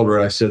my shoulder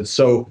and I said,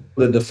 so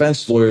the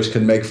defense lawyers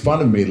can make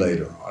fun of me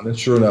later on. And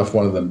sure enough,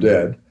 one of them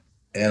did.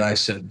 And I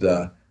said,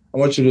 I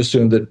want you to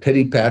assume that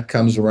Pity Pat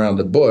comes around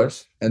the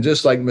bush, and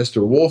just like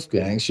Mr.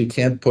 Wolfgang, she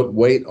can't put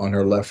weight on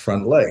her left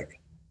front leg.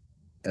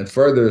 And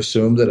further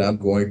assume that I'm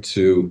going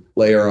to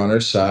lay her on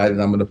her side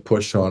and I'm going to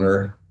push on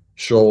her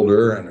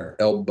shoulder and her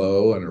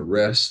elbow and her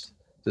wrist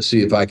to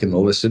see if I can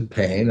elicit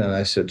pain. And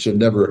I said, she'll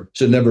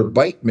never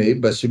bite me,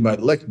 but she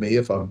might lick me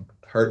if I'm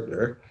hurting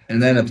her.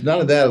 And then if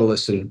none of that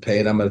elicited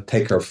pain, I'm going to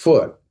take her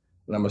foot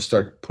and I'm going to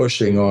start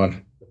pushing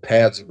on the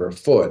pads of her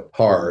foot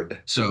hard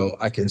so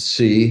I can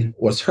see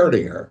what's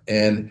hurting her.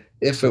 And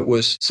if it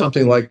was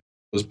something like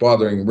was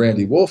bothering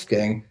Randy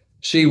Wolfgang,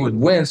 she would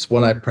wince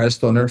when I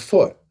pressed on her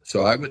foot.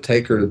 So I would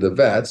take her to the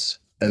vets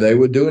and they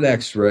would do an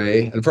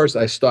x-ray. And first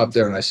I stopped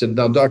there and I said,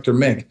 now, Dr.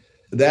 Mink,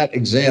 that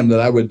exam that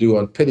I would do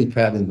on Pity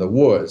Pat in the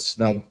woods,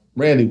 now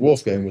Randy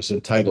Wolfgang was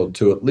entitled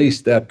to at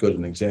least that good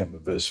an exam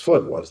of his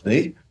foot, wasn't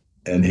he?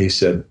 And he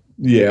said,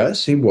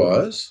 yes, he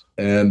was.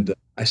 And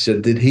I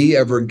said, did he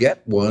ever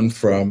get one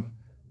from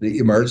the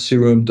emergency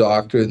room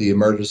doctor, the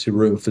emergency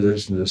room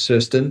physician's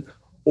assistant,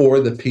 or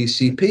the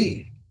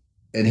PCP?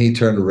 And he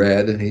turned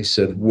red and he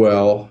said,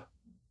 well,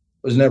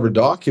 it was never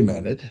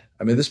documented.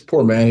 I mean, this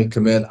poor man had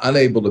come in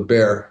unable to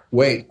bear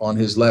weight on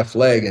his left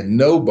leg, and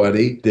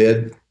nobody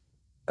did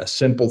a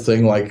simple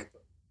thing like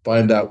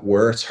find out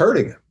where it's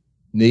hurting him.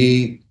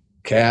 Knee,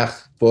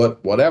 calf, foot,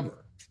 whatever.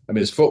 I mean,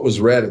 his foot was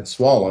red and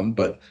swollen,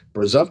 but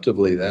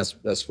presumptively that's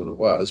what it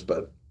was.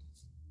 But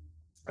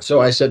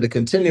So I said, to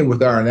continue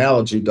with our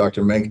analogy,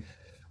 Dr. Mink,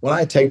 when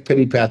I take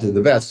Pity Pat to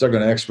the vets, they're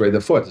going to x-ray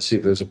the foot to see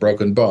if there's a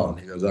broken bone.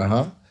 He goes,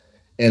 uh-huh.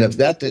 And if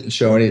that didn't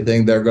show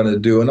anything, they're going to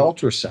do an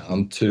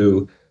ultrasound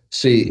to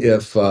see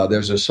if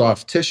there's a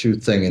soft tissue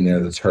thing in there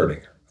that's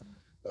hurting her.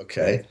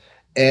 Okay.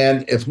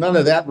 And if none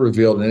of that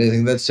revealed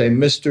anything, they'd say,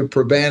 Mr.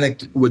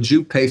 Pribanic, would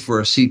you pay for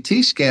a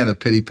CT scan of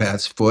Pity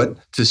Pat's foot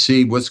to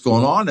see what's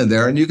going on in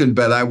there? And you can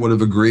bet I would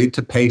have agreed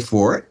to pay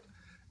for it.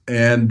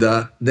 And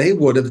they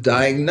would have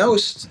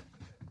diagnosed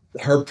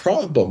her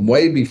problem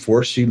way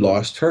before she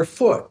lost her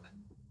foot.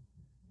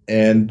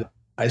 And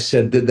I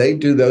said, did they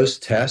do those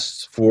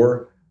tests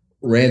for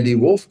Randy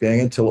Wolfgang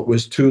until it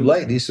was too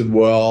late? He said,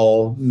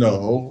 well,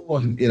 no.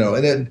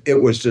 And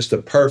it was just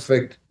a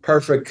perfect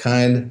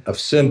kind of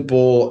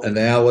simple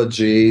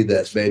analogy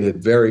that made it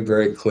very,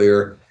 very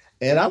clear.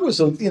 And I was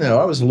a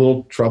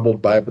little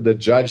troubled by it, but the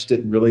judge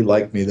didn't really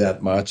like me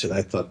that much. And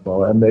I thought,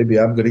 well, maybe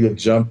I'm going to get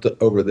jumped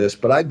over this,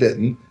 but I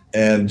didn't.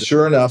 And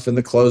sure enough, in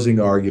the closing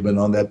argument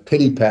on that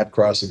Pity Pat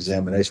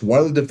cross-examination, one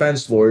of the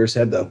defense lawyers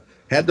had to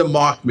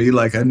mock me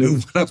like I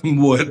knew one of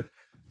them would,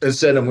 and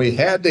said, and we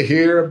had to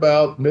hear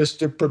about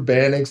Mr.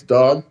 Probanic's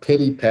dog,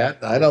 Pity Pat.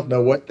 I don't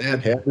know what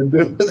that had to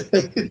do with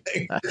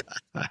anything.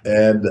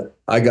 And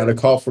I got a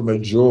call from a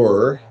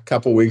juror a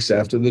couple weeks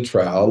after the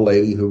trial, a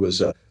lady who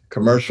was a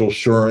commercial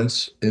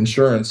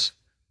insurance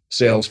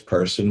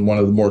salesperson, one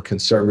of the more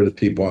conservative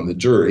people on the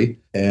jury.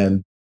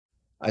 And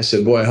I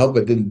said, boy, I hope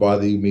it didn't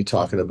bother you me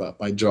talking about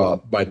my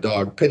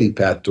dog Pity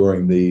Pat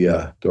during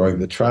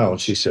the trial.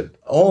 And she said,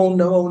 oh,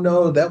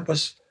 no, that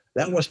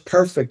was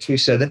perfect. She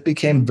said, it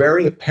became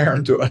very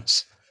apparent to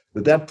us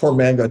that poor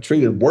man got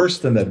treated worse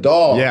than a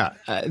dog. Yeah.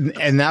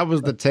 And that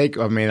was the take.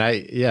 I mean,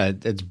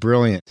 it's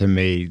brilliant to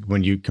me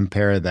when you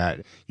compare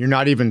that. You're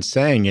not even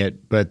saying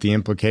it, but the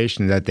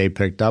implication that they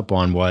picked up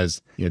on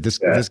was,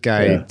 this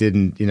guy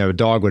didn't, a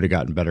dog would have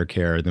gotten better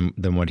care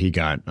than what he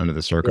got under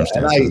the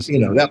circumstances.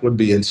 Yeah, and that would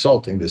be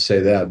insulting to say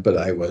that, but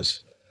I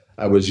was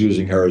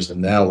using her as an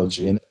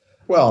analogy. And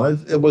well,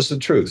 it was the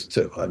truth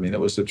too. I mean, it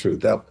was the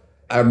truth.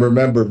 I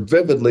remember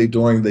vividly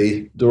during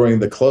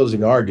the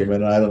closing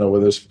argument, and I don't know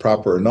whether it's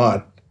proper or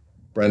not,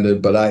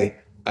 Brendan, but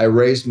I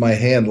raised my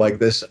hand like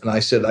this and I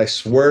said, I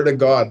swear to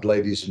God,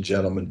 ladies and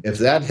gentlemen, if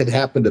that had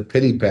happened to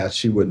Pity Pat,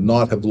 she would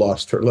not have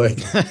lost her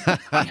leg.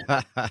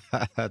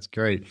 That's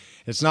great.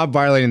 It's not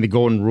violating the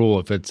golden rule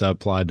if it's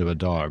applied to a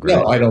dog, right?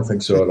 No, I don't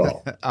think so at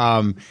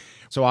all.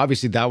 So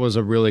obviously that was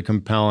a really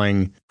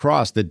compelling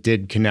cross that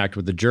did connect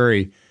with the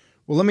jury.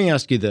 Well, let me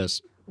ask you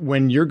this.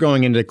 When you're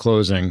going into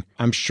closing,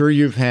 I'm sure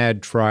you've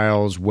had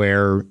trials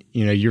where,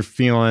 you're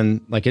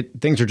feeling like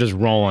things are just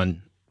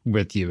rolling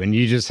with you and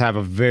you just have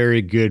a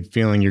very good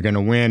feeling you're going to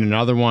win, and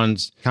other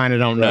ones kind of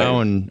don't know,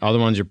 and other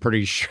ones you're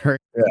pretty sure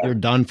you're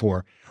done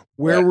for.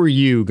 Where were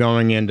you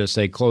going into,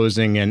 say,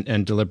 closing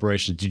and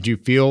deliberations? Did you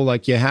feel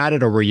like you had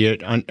it, or were you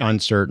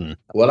uncertain?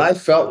 What I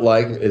felt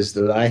like is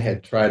that I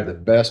had tried the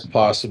best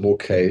possible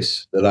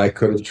case that I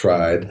could have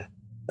tried.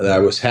 And I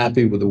was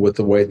happy with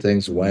the way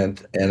things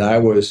went. And I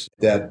was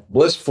that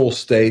blissful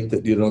state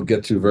that you don't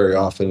get to very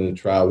often in a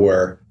trial,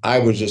 where I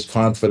was just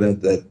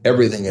confident that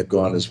everything had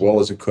gone as well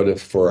as it could have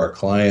for our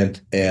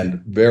client,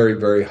 and very,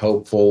 very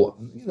hopeful,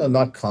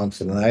 not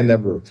confident. I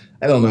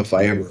don't know if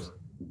I ever,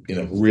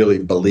 really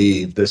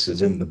believed this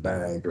is in the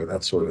bag or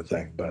that sort of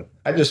thing. But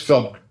I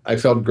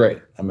felt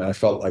great. I mean, I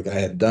felt like I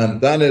had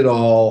done it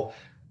all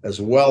as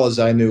well as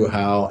I knew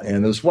how.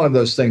 And it was one of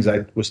those things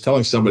I was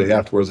telling somebody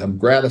afterwards. I'm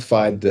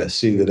gratified to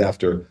see that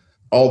after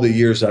all the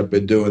years I've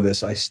been doing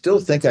this, I still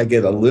think I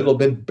get a little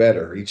bit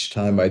better each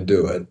time I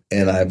do it.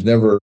 And I've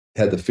never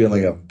had the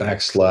feeling of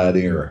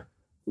backsliding or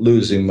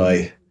losing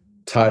my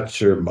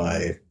touch or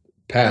my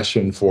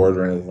passion for it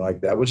or anything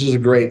like that, which is a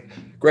great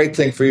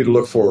thing for you to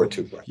look forward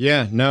to. Brian.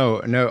 Yeah,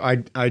 no,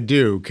 I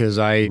do, because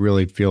I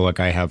really feel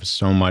like I have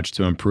so much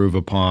to improve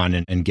upon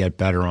and get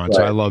better on. Right.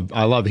 So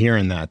I love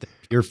hearing that.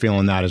 You're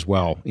feeling that as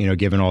well,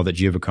 given all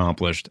that you've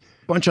accomplished.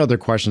 A bunch of other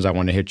questions I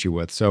want to hit you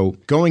with. So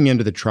going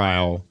into the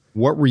trial,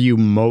 what were you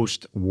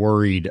most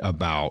worried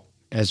about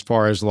as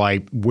far as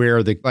like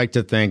where they like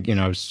to think,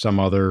 some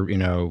other,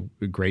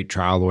 great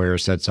trial lawyer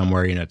said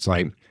somewhere, it's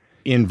like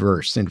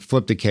inverse and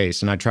flip the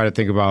case. And I try to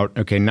think about,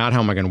 okay, not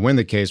how am I going to win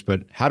the case,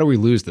 but how do we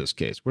lose this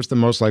case? What's the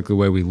most likely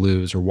way we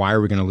lose, or why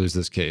are we going to lose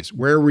this case?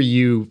 Where were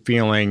you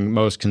feeling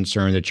most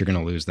concerned that you're going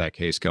to lose that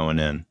case going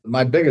in?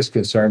 My biggest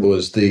concern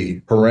was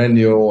the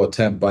perennial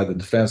attempt by the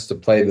defense to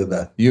play to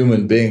the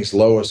human being's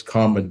lowest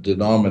common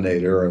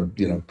denominator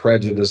of,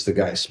 prejudice. The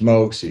guy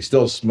smokes, he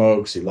still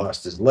smokes, he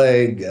lost his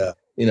leg,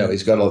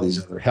 he's got all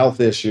these other health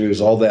issues,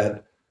 all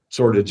that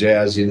sort of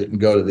jazz. He didn't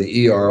go to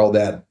the ER, all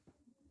that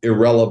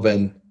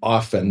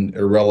often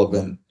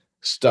irrelevant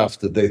stuff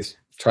that they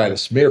try to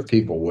smear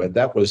people with.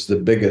 That was the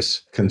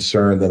biggest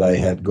concern that I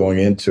had going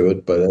into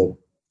it. But,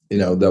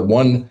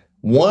 the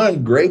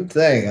one great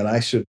thing, and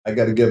I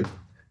got to give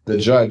the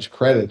judge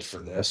credit for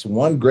this.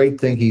 One great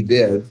thing he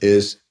did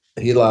is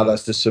he allowed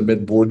us to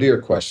submit voir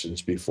dire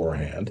questions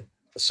beforehand,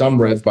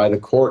 some read by the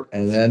court,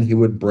 and then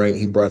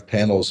he brought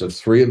panels of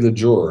 3 of the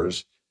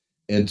jurors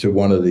into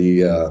one of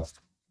the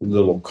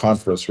little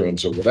conference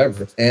rooms or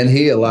whatever. And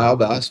he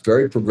allowed us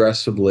very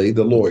progressively,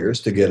 the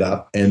lawyers, to get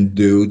up and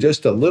do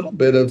just a little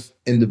bit of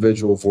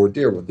individual voir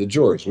dire with the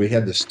jurors. We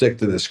had to stick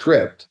to the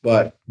script,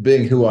 but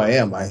being who I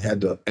am, I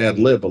had to ad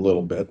lib a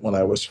little bit when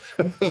I was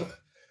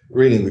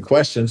reading the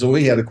questions. And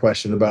we had a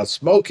question about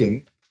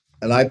smoking.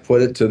 And I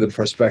put it to the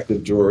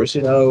prospective jurors,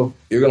 you're going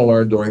to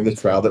learn during the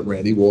trial that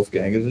Randy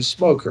Wolfgang is a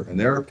smoker. And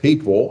there are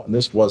people, and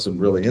this wasn't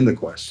really in the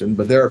question,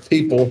 but there are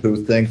people who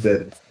think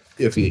that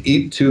if you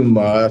eat too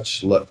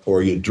much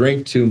or you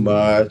drink too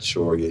much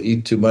or you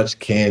eat too much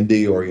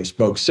candy or you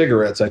smoke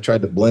cigarettes, I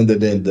tried to blend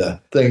it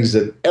into things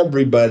that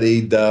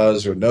everybody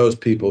does or knows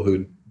people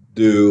who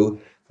do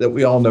that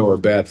we all know are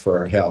bad for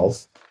our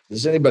health.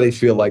 Does anybody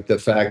feel like the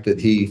fact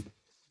that he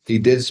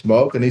did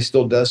smoke and he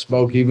still does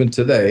smoke even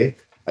today?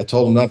 I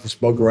told him not to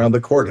smoke around the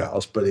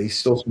courthouse, but he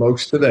still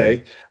smokes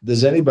today.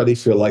 Does anybody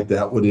feel like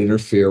that would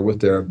interfere with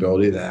their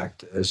ability to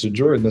act as a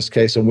juror in this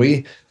case? And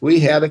we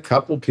had a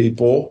couple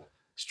people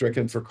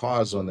stricken for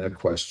cause on that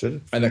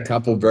question. And a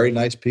couple very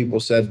nice people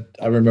said,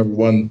 I remember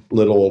one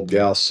little old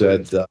gal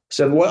said,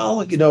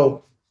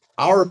 well,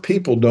 our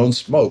people don't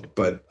smoke,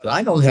 but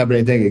I don't have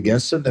anything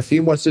against it. If he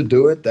wants to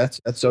do it,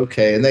 that's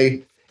okay. And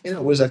they,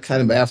 it was a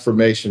kind of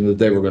affirmation that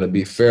they were going to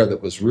be fair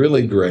that was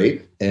really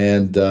great.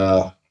 And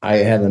I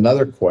had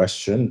another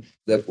question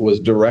that was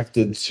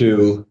directed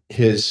to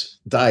his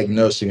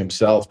diagnosing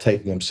himself,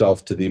 taking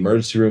himself to the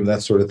emergency room,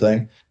 that sort of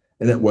thing.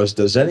 And it was,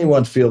 does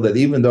anyone feel that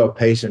even though a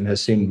patient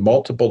has seen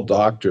multiple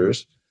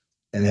doctors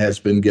and has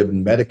been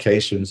given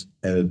medications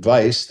and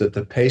advice, that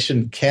the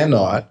patient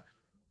cannot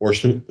or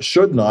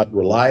should not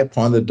rely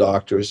upon the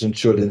doctors and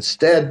should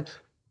instead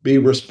be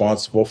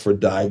responsible for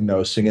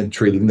diagnosing and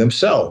treating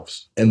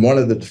themselves? And one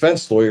of the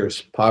defense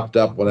lawyers popped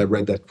up when I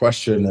read that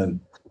question and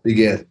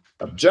began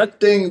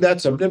objecting.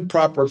 That's an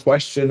improper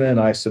question. And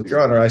I said,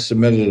 Your Honor, I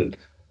submitted it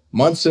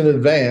months in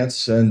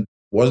advance and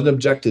wasn't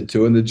objected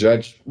to, and the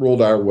judge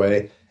ruled our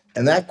way.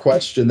 And that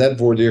question, that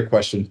voir dire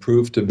question,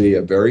 proved to be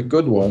a very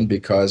good one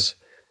because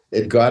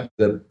it got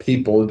the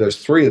people,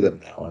 there's three of them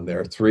now, and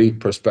there are three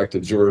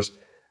prospective jurors,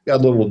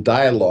 got a little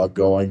dialogue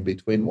going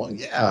between, well,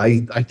 yeah,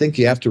 I think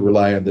you have to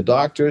rely on the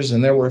doctors.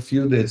 And there were a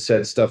few that had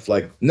said stuff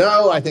like,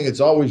 no, I think it's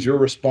always your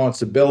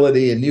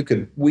responsibility, and you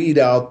can weed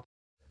out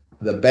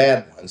the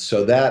bad ones.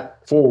 So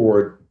that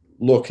forward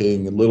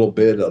looking a little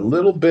bit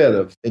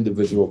of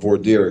individual voir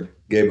dire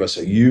gave us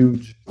a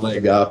huge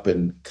leg up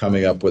in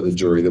coming up with a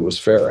jury that was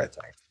fair, I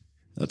think.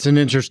 That's an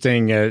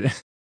interesting,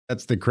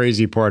 that's the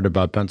crazy part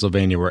about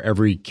Pennsylvania, where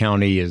every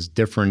county is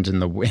different in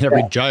the way,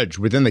 every judge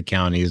within the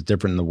county is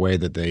different in the way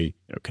that they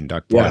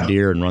conduct voir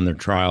dire and run their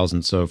trials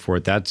and so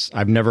forth.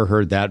 I've never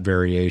heard that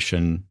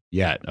variation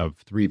yet of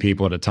three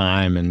people at a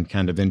time and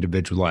kind of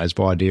individualized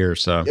voir dire.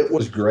 So it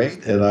was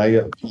great. And I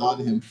applaud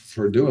him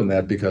for doing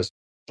that because,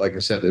 like I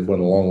said, it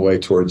went a long way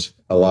towards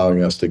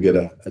allowing us to get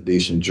a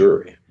decent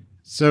jury.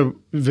 So,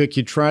 Vic,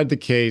 you tried the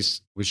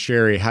case with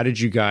Sherry. How did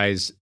you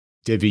guys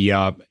divvy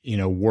up,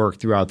 work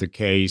throughout the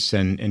case?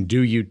 And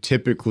do you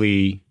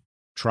typically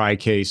try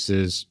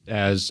cases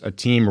as a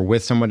team or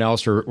with someone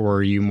else, or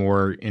are you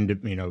more into,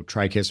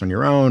 try case on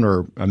your own,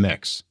 or a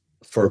mix?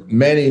 For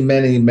many,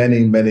 many,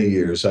 many, many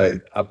years,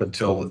 up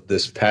until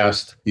this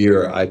past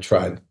year, I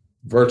tried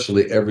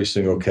virtually every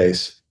single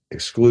case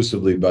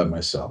exclusively by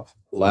myself.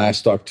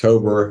 Last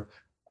October,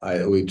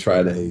 we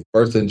tried a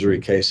birth injury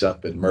case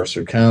up in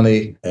Mercer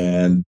County,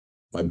 and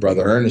my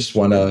brother Ernest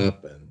went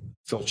up, and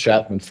Phil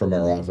Chapman from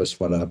our office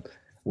went up.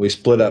 We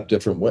split up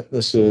different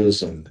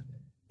witnesses, and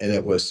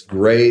it was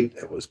great.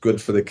 It was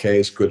good for the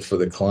case, good for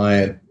the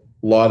client.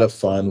 A lot of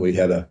fun. We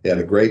had a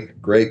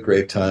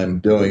great time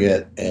doing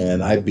it,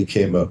 and I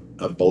became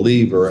a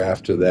believer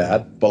after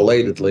that,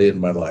 belatedly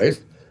in my life,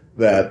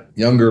 that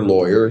younger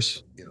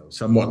lawyers,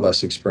 somewhat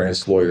less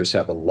experienced lawyers,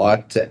 have a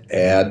lot to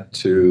add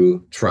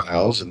to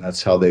trials, and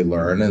that's how they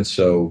learn. And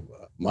so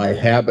my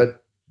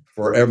habit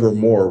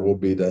forevermore will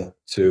be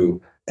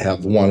to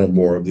have one or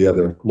more of the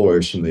other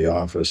lawyers from the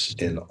office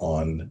in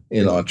on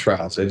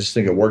trials. I just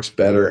think it works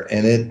better,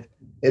 and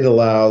it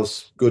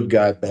allows good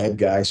guy, bad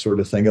guy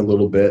sort of thing a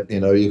little bit.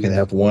 You can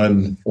have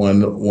one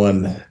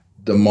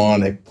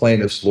demonic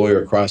plaintiff's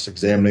lawyer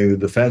cross-examining the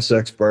defense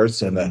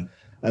experts, and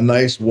a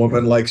nice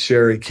woman like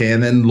Sherry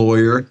Cannon,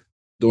 lawyer,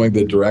 doing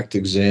the direct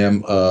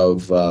exam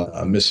of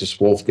Mrs.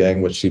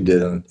 Wolfgang, which she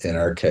did in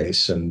our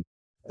case. And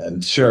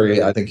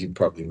Sherry, I think you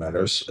probably met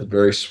her, a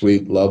very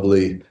sweet,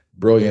 lovely,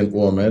 brilliant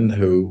woman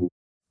who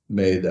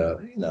made,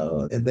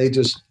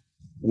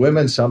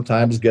 women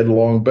sometimes get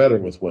along better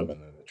with women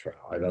in a trial.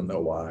 I don't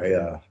know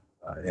why.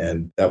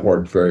 And that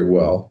worked very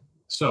well.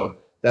 So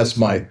that's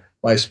my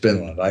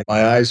spin on it.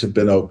 My eyes have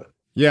been open.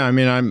 Yeah,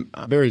 I'm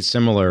very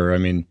similar.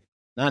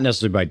 Not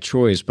necessarily by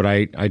choice, but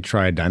I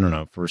tried,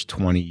 first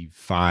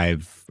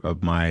 25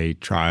 of my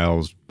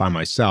trials by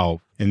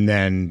myself, and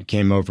then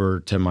came over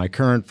to my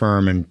current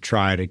firm and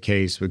tried a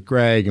case with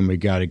Greg, and we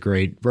got a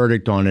great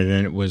verdict on it.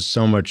 And it was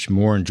so much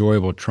more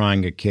enjoyable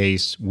trying a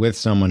case with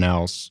someone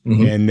else.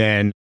 Mm-hmm. And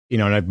then,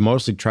 and I've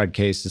mostly tried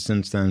cases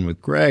since then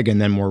with Greg. And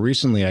then more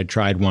recently, I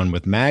tried one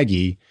with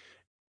Maggie,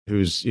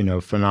 who's,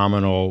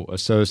 phenomenal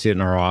associate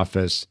in our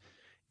office.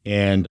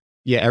 And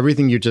yeah,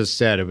 everything you just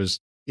said, it was,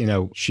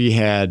 she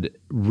had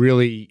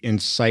really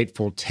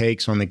insightful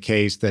takes on the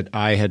case that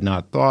I had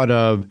not thought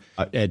of,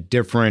 a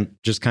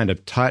different just kind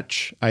of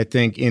touch, I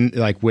think, in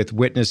like with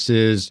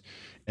witnesses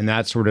and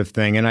that sort of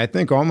thing. And I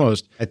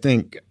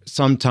think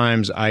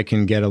sometimes I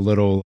can get a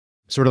little,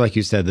 sort of like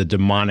you said, the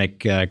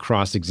demonic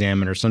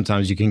cross-examiner.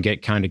 Sometimes you can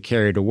get kind of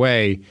carried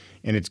away,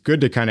 and it's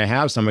good to kind of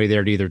have somebody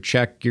there to either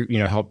check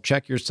help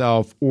check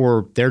yourself,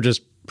 or they're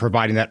just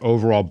providing that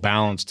overall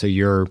balance to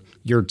your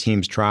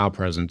team's trial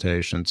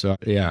presentation. So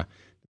yeah,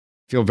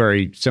 feel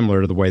very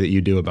similar to the way that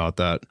you do about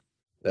that.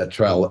 That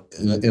trial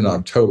in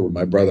October,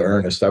 my brother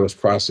Ernest, I was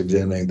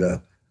cross-examining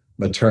the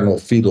maternal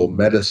fetal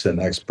medicine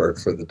expert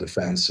for the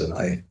defense.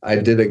 And I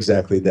did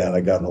exactly that. I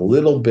got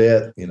a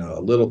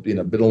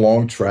bit of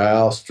long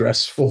trial,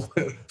 stressful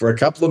for a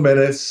couple of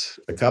minutes.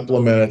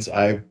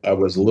 I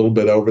was a little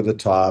bit over the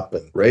top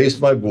and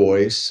raised my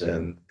voice,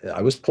 and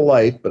I was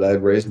polite, but I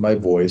raised my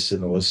voice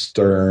and it was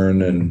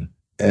stern. And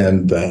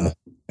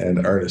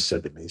Ernest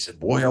said to me, he said,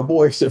 boy, oh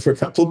boy, he said, for a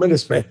couple of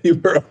minutes, man, you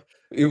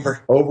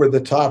were over the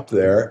top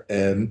there.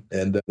 And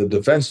the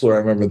defense lawyer, I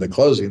remember the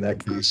closing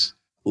that case,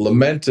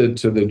 lamented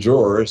to the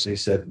jurors. He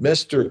said,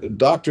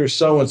 Dr.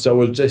 So-and-so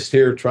was just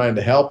here trying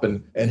to help.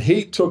 And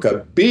he took a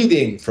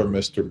beating from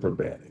Mr.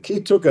 Pribanic.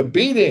 He took a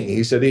beating.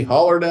 He said he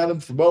hollered at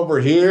him from over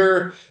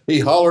here. He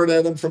hollered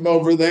at him from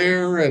over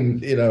there.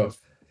 And,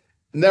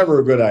 never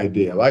a good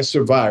idea. I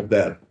survived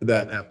that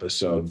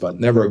episode, but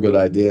never a good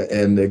idea.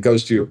 And it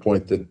goes to your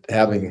point that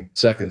having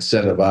second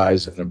set of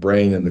eyes and a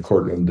brain in the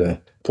courtroom to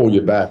pull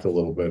you back a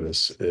little bit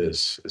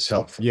is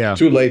helpful. Yeah.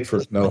 Too late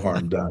for no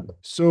harm done.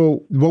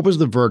 So what was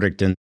the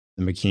verdict in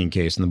the McKean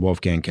case and the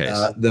Wolfgang case?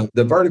 The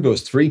verdict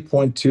was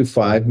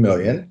 $3.25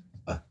 million,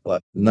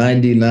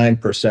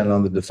 99%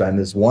 on the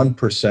defendants,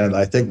 1%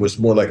 I think was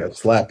more like a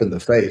slap in the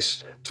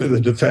face to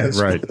the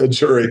defense, right, the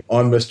jury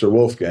on Mr.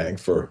 Wolfgang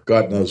for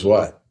God knows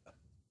what.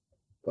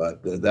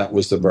 But that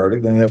was the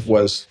verdict, and it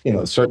was,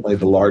 certainly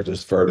the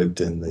largest verdict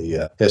in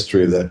the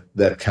history of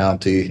that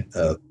county.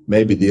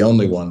 Maybe the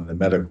only one in the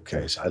medical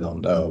case. I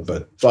don't know,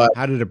 but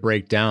how did it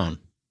break down?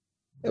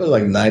 It was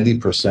like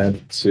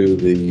 90% to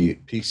the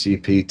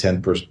PCP,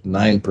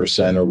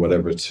 9% or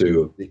whatever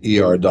to the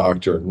ER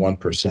doctor, and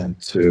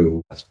 1%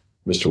 to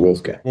Mr.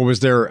 Wolfgang. Well, was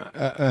there,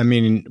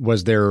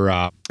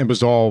 it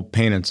was all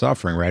pain and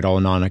suffering, right? All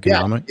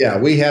non-economic? Yeah,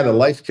 we had a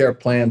life care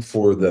plan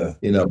for the,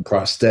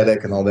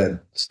 prosthetic and all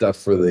that stuff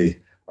for the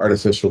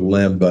artificial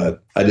limb,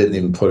 but I didn't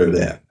even put it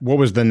in. What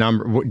was the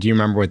number? Do you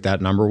remember what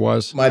that number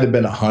was? Might have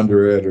been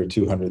 100 or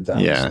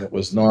 200,000. Yeah. It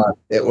was not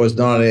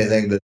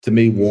anything that to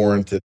me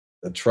warranted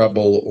the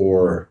trouble,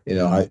 or,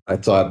 I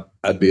thought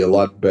I'd be a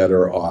lot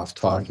better off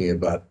talking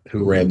about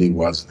who Randy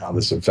was and how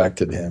this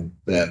affected him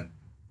than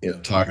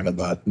talking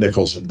about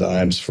nickels and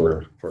dimes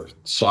for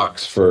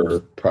socks for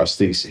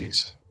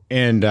prostheses.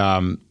 And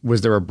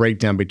was there a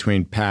breakdown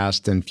between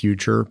past and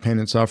future pain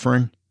and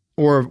suffering?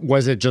 Or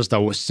was it just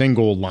a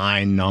single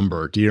line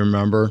number? Do you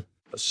remember?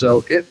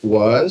 So it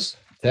was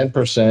 10%,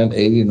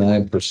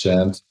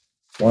 89%,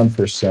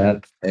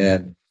 1%,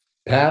 and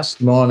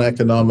past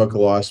non-economic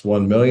loss,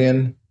 1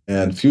 million,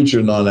 and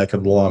future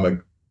non-economic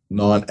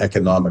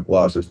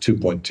loss is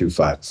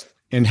 2.25.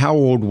 And how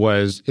old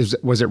was it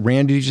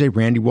Randy? Did you say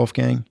Randy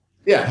Wolfgang?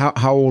 Yeah.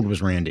 How old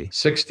was Randy?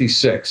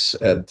 66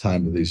 at the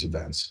time of these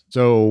events.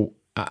 So,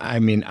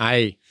 I'm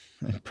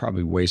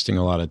probably wasting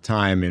a lot of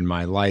time in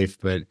my life,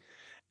 but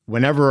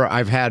whenever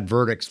I've had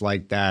verdicts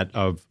like that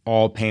of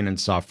all pain and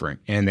suffering,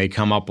 and they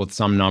come up with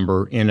some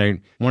number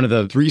in one of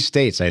the 3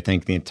 states, I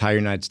think, the entire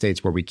United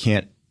States, where we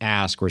can't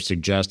ask or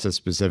suggest a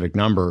specific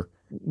number,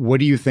 what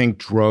do you think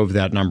drove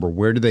that number?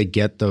 Where do they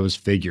get those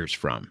figures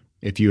from,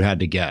 if you had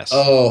to guess?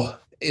 Oh,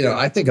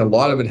 I think a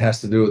lot of it has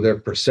to do with their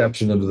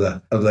perception of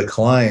the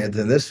client.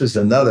 And this is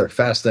another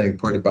fascinating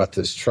part about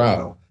this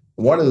trial.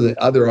 One of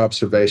the other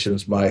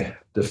observations my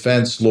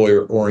defense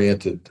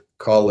lawyer-oriented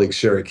colleague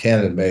Sherry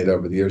Cannon made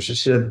over the years, she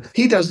said,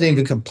 he doesn't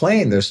even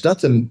complain. There's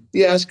nothing.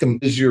 You ask him,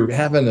 is you're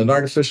having an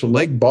artificial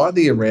leg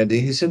bother you,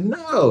 Randy? He said,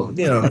 no,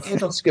 he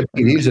don't skip.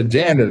 He's a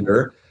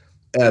janitor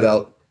at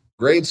a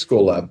grade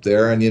school up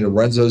there, and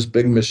runs those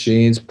big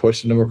machines,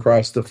 pushing them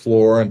across the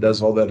floor, and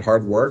does all that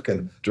hard work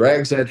and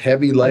drags that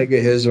heavy leg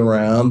of his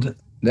around,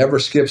 never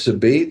skips a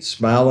beat,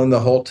 smiling the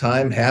whole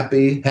time,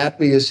 happy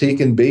as he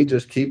can be,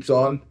 just keeps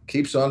on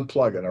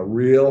plugging. A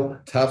real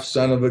tough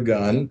son of a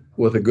gun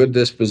with a good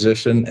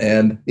disposition.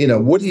 And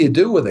what do you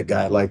do with a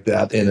guy like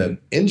that in an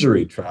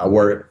injury trial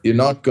where you're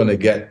not going to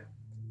get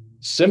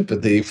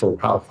sympathy for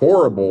how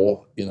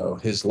horrible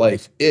his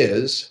life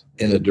is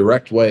in a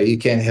direct way? You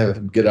can't have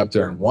him get up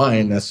there and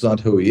whine. That's not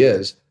who he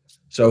is.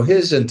 So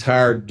his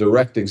entire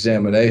direct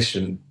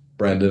examination,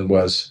 Brendan,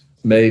 was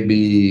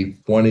maybe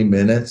 20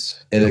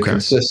 minutes, and it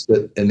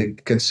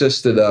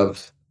consisted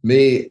of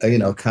me,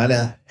 kind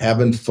of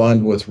having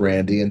fun with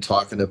Randy and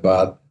talking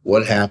about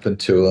what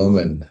happened to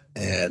him.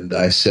 And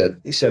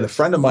he said, a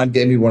friend of mine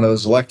gave me one of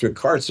those electric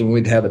carts, and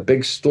we'd had a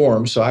big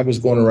storm. So I was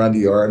going around the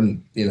yard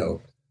and,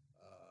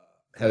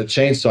 had a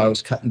chainsaw. I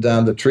was cutting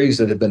down the trees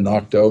that had been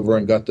knocked over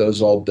and got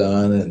those all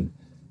done.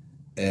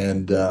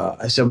 And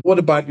I said, what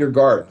about your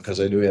garden? Because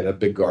I knew he had a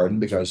big garden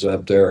because I was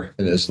up there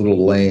in this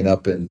little lane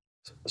up in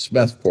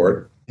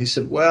Smethport. He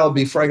said, well,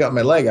 before I got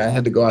my leg, I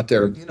had to go out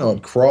there,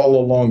 and crawl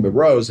along the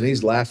rows. And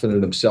he's laughing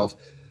at himself.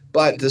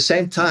 But at the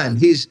same time,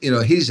 he's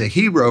a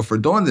hero for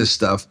doing this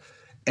stuff.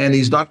 And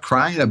he's not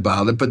crying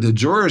about it. But the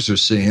jurors are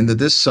seeing that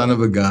this son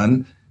of a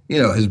gun,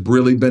 has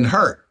really been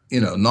hurt,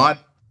 not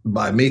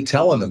by me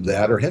telling him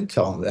that or him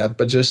telling him that,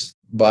 but just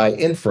by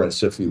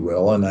inference, if you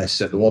will. And I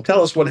said, well,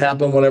 tell us what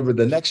happened whenever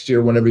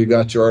you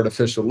got your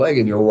artificial leg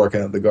and you were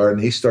working at the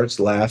garden. He starts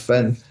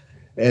laughing.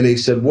 And he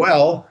said,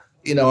 well,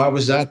 I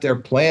was out there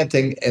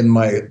planting and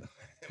my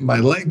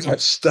leg got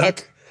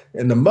stuck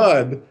in the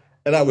mud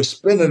and I was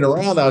spinning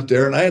around out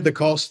there and I had to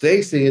call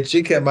Stacy and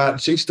she came out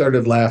and she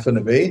started laughing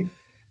at me.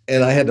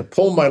 And I had to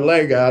pull my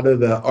leg out of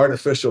the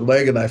artificial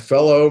leg and I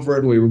fell over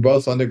and we were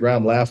both on the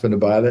ground laughing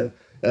about it.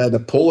 And I had to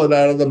pull it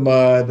out of the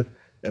mud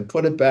and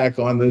put it back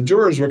on. The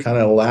jurors were kind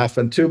of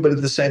laughing too, but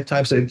at the same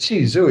time saying,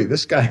 gee, Zooey,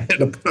 this guy had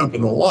to put up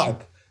in the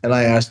lot. And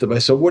I asked him, I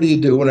said, what do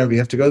you do whenever you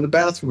have to go to the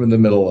bathroom in the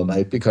middle of the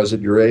night? Because at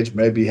your age,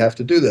 maybe you have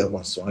to do that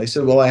once in a while. He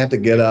said, well, I had to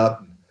get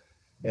up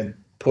and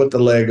put the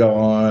leg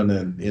on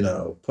and,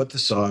 put the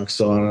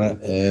socks on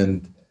it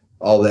and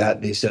all that.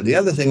 And he said, the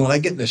other thing, when I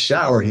get in the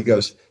shower, he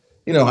goes,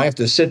 I have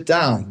to sit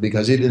down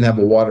because he didn't have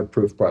a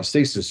waterproof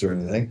prosthesis or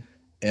anything.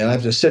 And I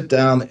have to sit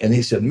down. And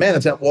he said, man,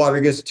 if that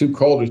water gets too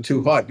cold or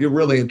too hot, you're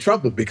really in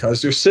trouble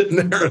because you're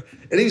sitting there.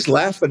 And he's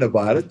laughing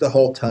about it the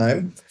whole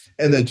time.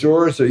 And the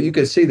jurors, you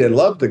could see they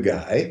loved the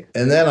guy.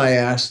 And then I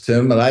asked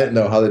him, and I didn't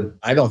know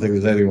I don't think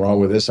there's anything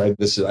wrong with this. I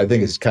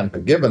think it's kind of a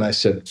given. I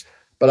said,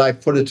 but I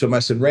put it to him. I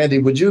said, Randy,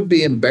 would you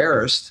be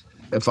embarrassed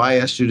if I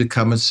asked you to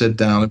come and sit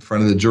down in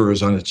front of the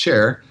jurors on a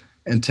chair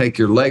and take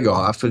your leg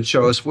off and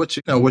show us what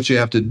you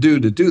have to do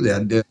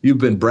that? You've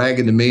been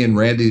bragging to me and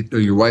Randy, or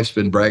your wife's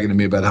been bragging to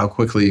me about how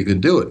quickly you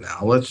can do it now.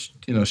 Let's,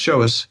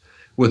 show us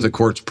with the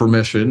court's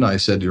permission. I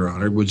said, Your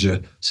Honor, would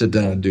you sit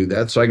down and do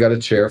that? So I got a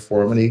chair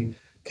for him and he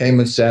came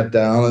and sat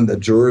down and the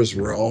jurors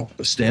were all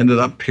standing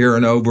up,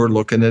 peering over,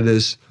 looking at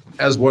as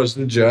was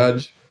the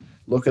judge,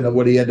 looking at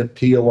what he had to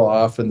peel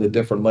off and the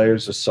different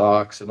layers of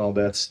socks and all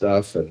that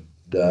stuff.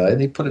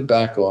 And he put it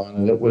back on.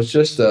 And it was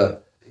just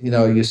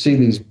you see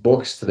these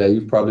books today,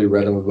 you've probably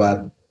read them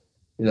about,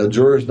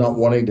 jurors not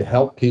wanting to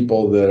help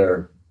people that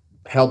are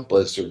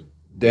helpless or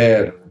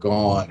dead or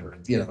gone or,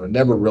 are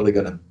never really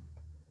going to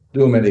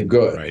do them any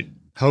good. Right.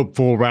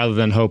 Hopeful rather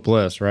than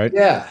hopeless, right?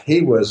 Yeah.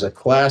 He was a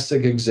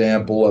classic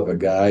example of a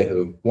guy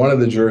who, one of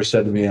the jurors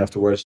said to me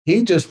afterwards,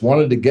 he just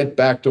wanted to get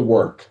back to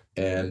work.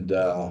 And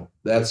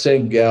that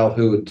same gal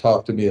who had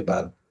talked to me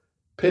about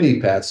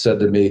pity pat said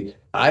to me,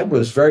 I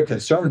was very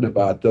concerned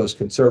about those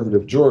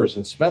conservative jurors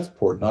in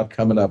Smethport not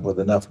coming up with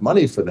enough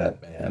money for that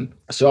man.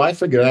 So I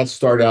figured I'd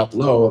start out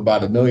low,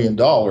 about $1 million,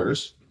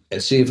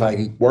 and see if I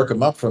could work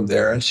them up from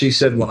there. And she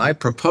said, when I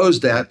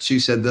proposed that, she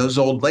said, those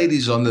old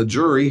ladies on the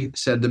jury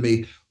said to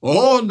me,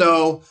 oh,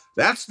 no,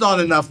 that's not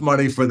enough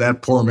money for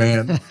that poor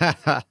man.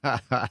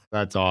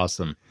 That's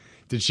awesome.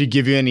 Did she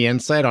give you any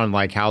insight on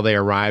how they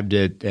arrived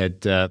at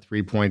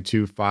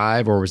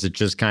 3.25, or was it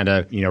just kind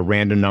of,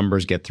 random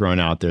numbers get thrown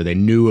out there? They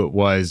knew it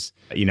was,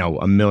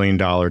 $1 million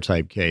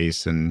type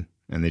case and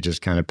they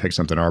just kind of picked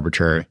something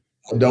arbitrary.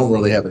 I don't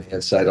really have any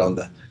insight on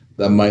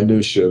the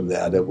minutia of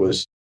that. It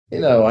was,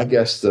 I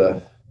guess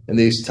in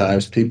these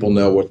times, people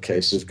know what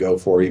cases go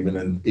for, even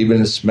in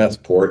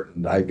Smethport.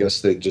 And I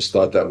guess they just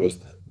thought that was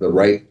the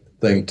right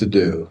thing to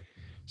do.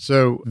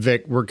 So,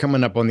 Vic, we're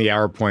coming up on the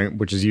hour point,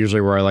 which is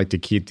usually where I like to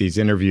keep these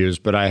interviews.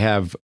 But I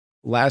have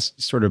last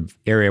sort of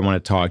area I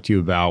want to talk to you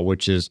about,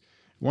 which is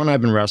one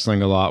I've been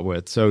wrestling a lot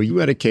with. So you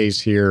had a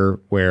case here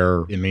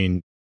where,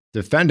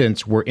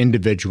 defendants were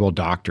individual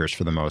doctors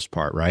for the most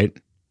part, right?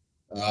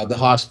 The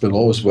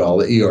hospital as well,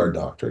 the ER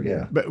doctor,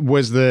 yeah. But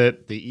was the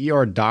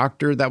ER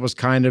doctor that was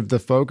kind of the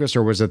focus,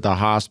 or was it the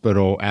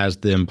hospital as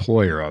the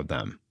employer of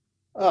them?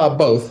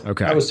 Both.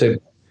 Okay. I would say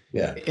both.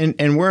 Yeah.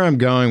 And where I'm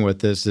going with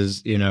this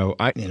is,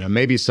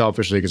 maybe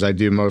selfishly because I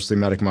do mostly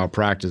medical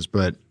malpractice,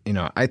 but,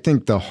 I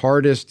think the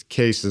hardest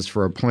cases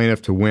for a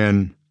plaintiff to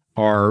win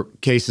are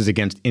cases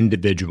against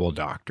individual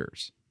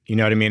doctors. You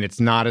know what I mean?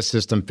 It's not a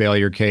system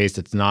failure case.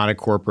 It's not a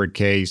corporate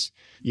case.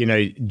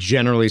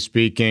 Generally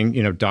speaking,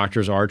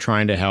 doctors are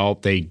trying to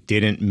help. They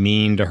didn't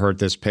mean to hurt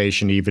this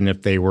patient, even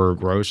if they were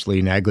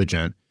grossly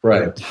negligent.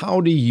 Right.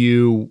 How do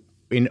you,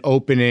 in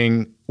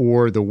opening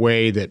or the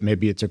way that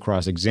maybe it's a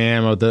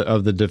cross-exam of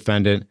the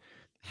defendant,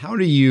 how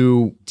do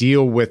you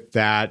deal with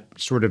that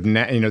sort of,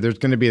 there's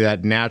going to be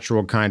that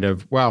natural kind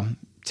of,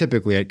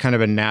 typically a kind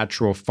of a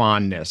natural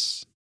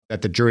fondness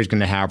that the jury's going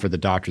to have for the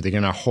doctor. They're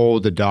going to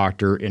hold the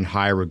doctor in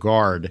high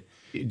regard.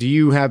 Do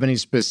you have any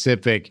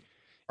specific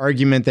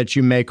argument that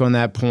you make on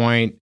that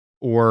point,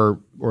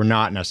 or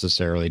not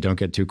necessarily? Don't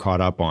get too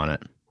caught up on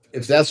it.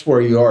 If that's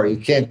where you are, you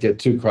can't get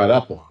too caught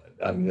up on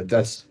it. I mean,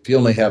 if you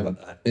only have an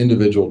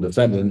individual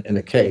defendant in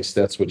a case,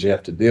 that's what you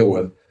have to deal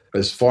with.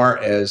 As far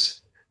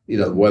as,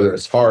 whether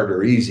it's hard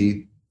or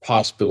easy,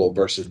 hospital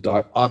versus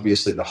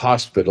obviously the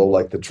hospital,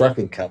 like the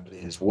trucking company,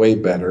 is way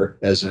better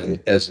as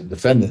a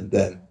defendant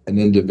than an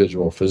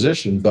individual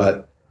physician.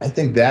 But I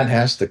think that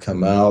has to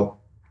come out.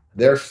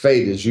 Their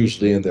fate is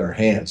usually in their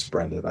hands,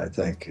 Brendan. I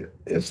think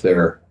if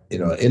they're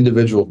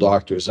individual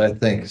doctors, I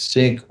think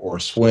sink or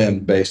swim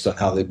based on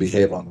how they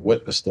behave on the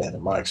witness stand.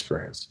 In my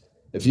experience,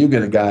 if you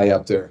get a guy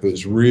up there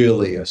who's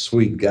really a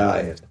sweet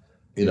guy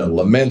and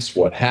laments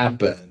what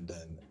happened,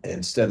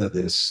 instead of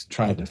this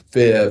trying to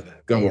fib,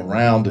 go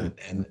around it,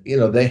 and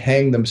they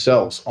hang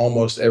themselves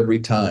almost every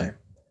time.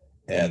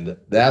 And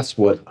that's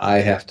what I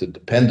have to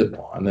depend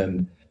upon.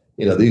 And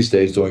these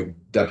days doing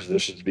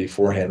depositions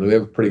beforehand, we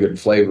have a pretty good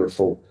flavor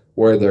for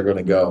where they're going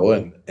to go.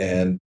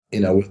 And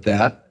with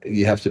that,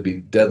 you have to be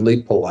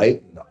deadly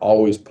polite and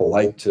always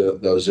polite to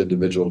those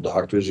individual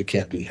doctors. You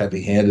can't be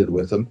heavy-handed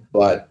with them.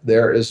 But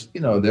there's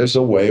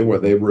a way where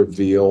they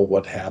reveal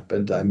what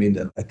happened. I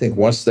mean, I think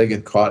once they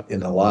get caught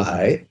in a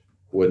lie,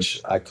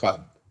 which I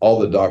caught all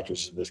the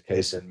doctors in this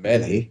case and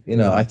many,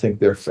 I think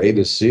their fate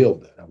is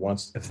sealed.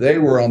 If they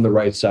were on the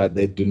right side,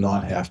 they do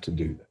not have to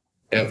do that,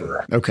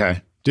 ever.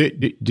 Okay.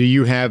 Do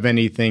you have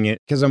anything?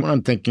 Because what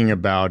I'm thinking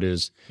about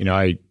is,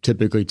 I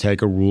typically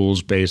take a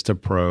rules-based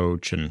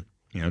approach and,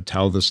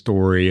 tell the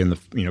story and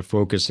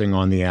focusing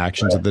on the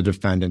actions of the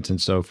defendants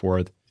and so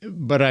forth.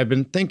 But I've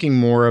been thinking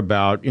more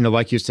about,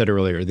 like you said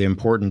earlier, the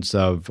importance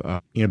of,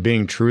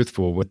 being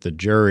truthful with the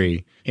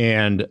jury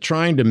and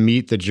trying to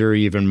meet the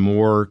jury even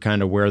more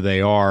kind of where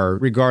they are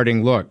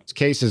regarding, look, this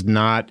case is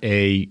not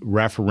a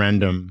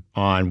referendum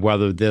on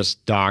whether this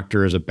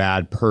doctor is a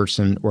bad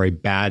person or a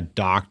bad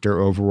doctor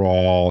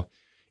overall,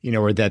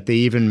 or that they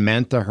even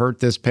meant to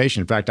hurt this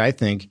patient. In fact,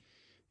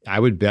 I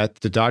would bet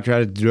the doctor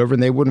had to do everything.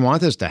 They wouldn't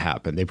want this to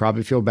happen. They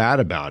probably feel bad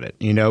about it,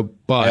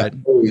 but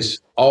I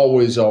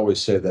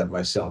always say that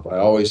myself. I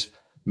always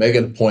make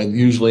it a point,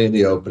 usually in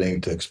the opening,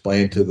 to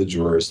explain to the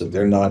jurors that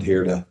they're not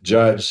here to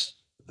judge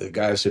the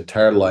guy's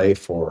entire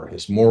life or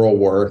his moral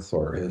worth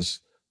or his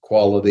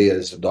quality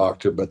as a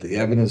doctor, but the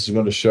evidence is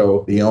going to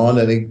show beyond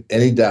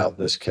any doubt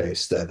in this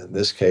case that in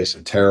this case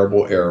a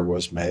terrible error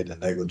was made, a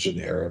negligent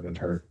error, and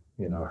her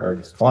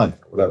client,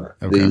 whatever.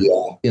 Okay.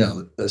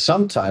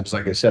 Sometimes,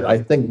 like I said, I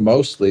think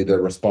mostly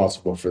they're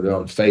responsible for their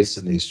own fates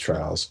in these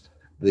trials.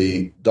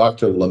 The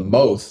Dr.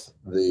 Lamoth,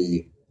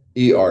 the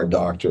ER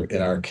doctor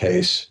in our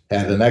case,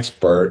 had an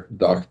expert,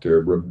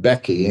 Dr.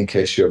 Rebecki, in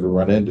case you ever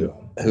run into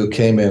him, who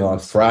came in on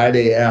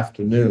Friday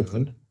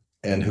afternoon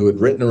and who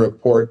had written a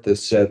report that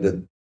said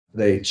that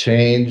they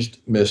changed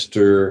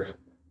Mr.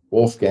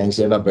 Wolfgang's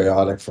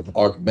antibiotic from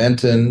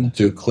Augmentin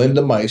to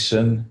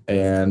clindamycin,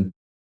 and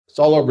it's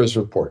all over his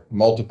report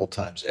multiple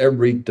times.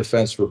 Every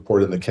defense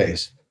report in the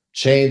case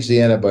changed the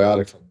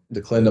antibiotic from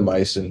the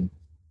clindamycin.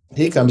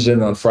 He comes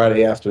in on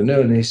Friday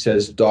afternoon and he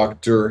says,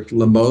 Dr.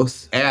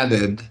 Lamoth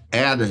added,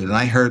 and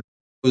I heard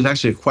it was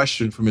actually a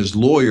question from his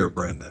lawyer,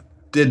 Brendan.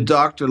 Did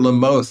Dr.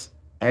 Lamoth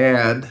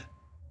add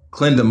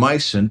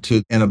clindamycin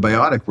to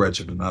antibiotic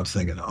regimen? I'm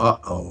thinking,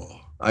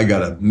 I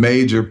got a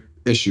major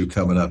issue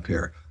coming up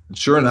here. And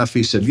sure enough,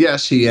 he said,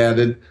 yes, he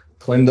added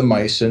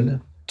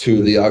clindamycin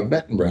to the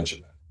Augmentin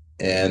regimen.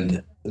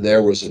 And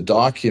there was a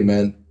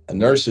document, a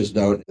nurse's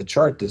note, a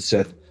chart that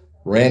said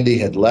Randy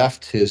had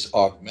left his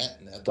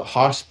Augmentin at the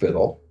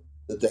hospital,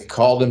 that they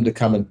called him to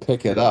come and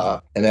pick it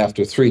up, and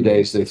after 3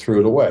 days, they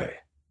threw it away.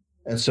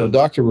 And so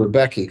Dr.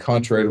 Rebecki,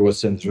 contrary to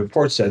what's in his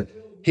report, said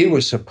he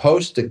was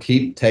supposed to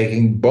keep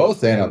taking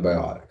both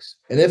antibiotics.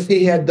 And if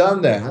he had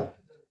done that,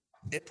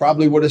 it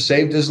probably would have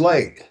saved his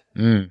leg.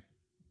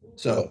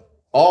 So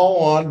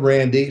all on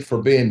Randy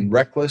for being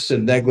reckless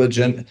and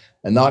negligent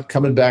and not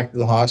coming back to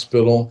the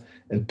hospital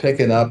and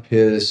picking up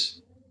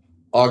his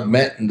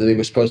Augmentin that he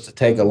was supposed to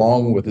take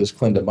along with his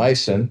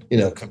clindamycin.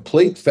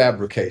 Complete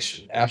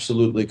fabrication,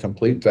 absolutely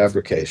complete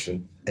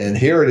fabrication. And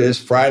here it is,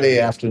 Friday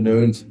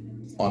afternoon,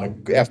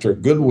 after a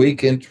good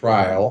week in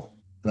trial,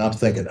 and I'm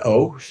thinking,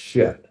 oh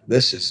shit,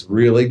 this is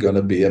really going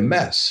to be a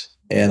mess.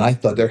 And I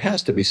thought there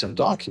has to be some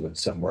document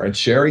somewhere. And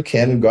Sherry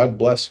Cannon, God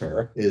bless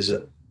her, is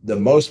the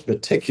most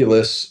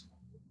meticulous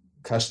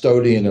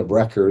custodian of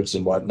records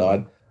and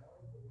whatnot.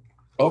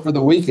 Over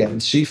the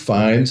weekend, she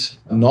finds,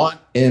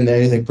 not in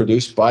anything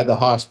produced by the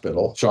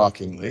hospital,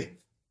 shockingly,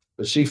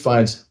 but she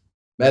finds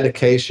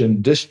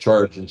medication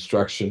discharge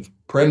instructions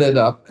printed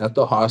up at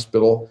the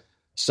hospital,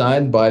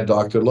 signed by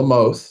Dr.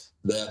 Lamoth,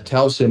 that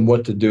tells him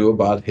what to do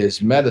about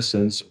his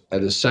medicines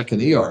at his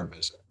second ER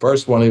visit.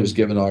 First one, he was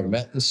given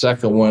Augmentin.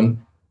 Second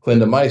one,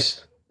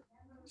 clindamycin.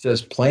 It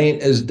says plain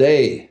as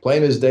day,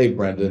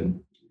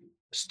 Brendan.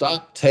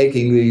 Stop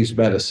taking these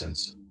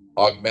medicines,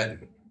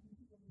 Augmentin.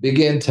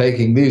 Begin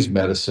taking these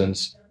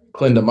medicines,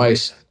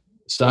 clindamycin,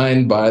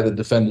 signed by the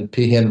defendant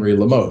P. Henry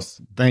Lamoth.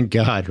 Thank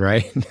God,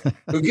 right?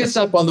 Who gets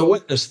up on the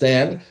witness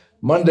stand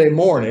Monday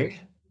morning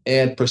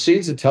and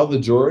proceeds to tell the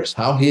jurors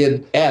how he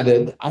had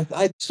added,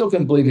 I still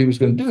couldn't believe he was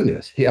going to do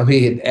this, how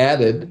he had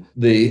added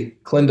the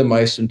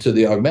clindamycin to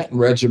the Augmentin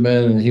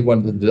regimen, and he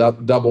wanted the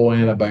double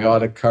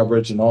antibiotic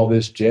coverage and all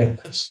this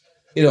jazz.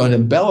 And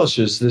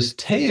embellishes this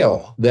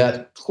tale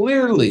that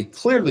clearly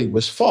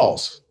was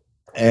false.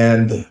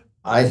 And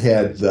I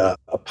had a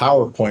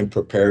PowerPoint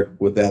prepared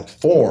with that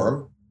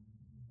form,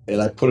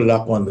 and I put it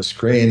up on the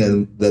screen,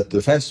 and the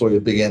defense lawyer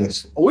began to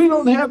say, we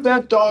don't have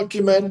that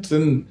document,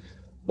 and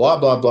blah,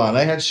 blah, blah. And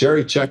I had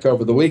Sherry check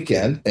over the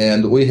weekend,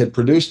 and we had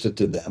produced it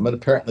to them, and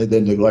apparently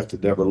they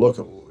neglected to ever look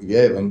at what we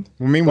gave them.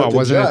 Well, meanwhile,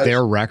 wasn't it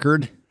their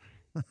record?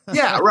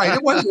 Yeah, right.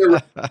 It wasn't their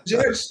record. The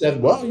judge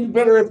said, well, you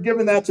better have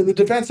given that to the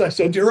defense. I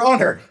said, Your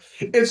Honor,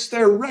 it's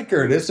their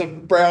record. It's a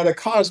Braddock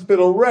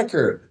Hospital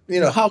record.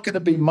 How can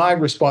it be my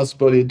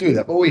responsibility to do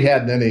that? But we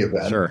had in any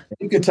event. Sure.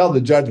 You could tell the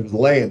judge was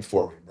laying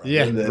for me.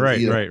 Yeah, right.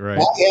 I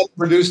had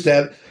produced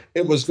that.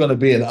 It was going to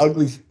be an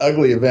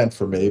ugly event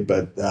for me,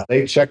 but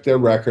they checked their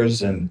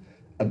records and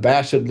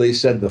abashedly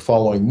said the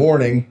following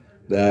morning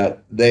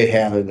that they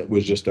had it. It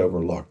was just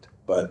overlooked.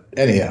 But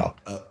anyhow,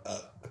 a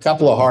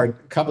couple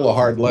of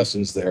hard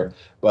lessons there.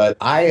 But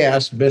I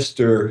asked the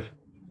Dr.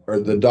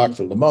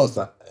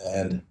 Lamoth,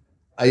 and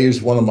I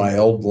used one of my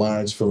old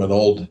lines from an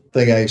old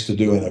thing I used to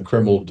do in a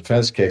criminal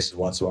defense case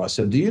once in a while. I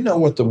said, do you know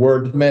what the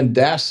word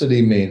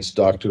mendacity means,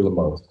 Dr.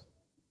 Lamoth?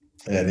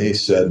 And he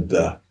said,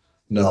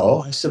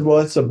 no. I said, well,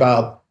 it's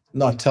about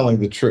not telling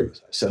the truth.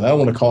 I said, I don't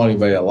want to call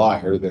anybody a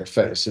liar to their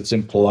face. It's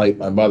impolite.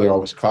 My mother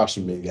always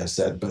cautioned me against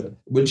that. But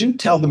would you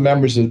tell the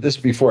members of this,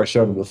 before I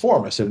showed them the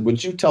form, I said,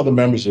 would you tell the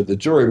members of the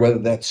jury whether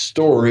that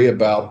story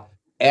about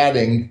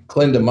adding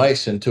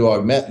clindamycin to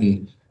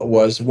Augmentin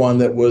was one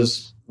that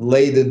was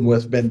laden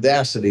with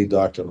mendacity,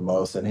 Dr.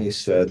 Lamoth? And he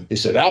said,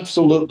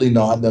 absolutely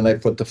not. And then I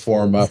put the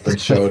form up and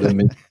showed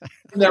him.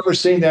 I've never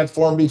seen that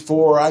form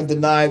before. I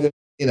denied it.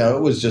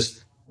 It was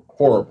just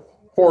horrible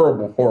for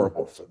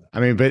them. I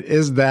mean, but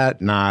is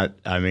that not,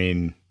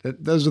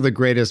 those are the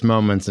greatest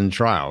moments in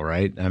trial,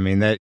 right? I mean,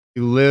 that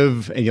you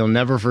live and you'll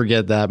never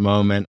forget that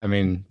moment. I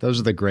mean, those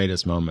are the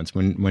greatest moments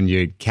when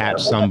you catch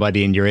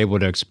somebody and you're able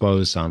to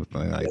expose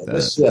something like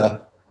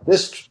that.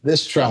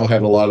 This trial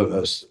had a lot of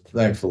those,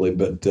 thankfully,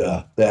 but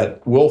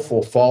that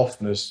willful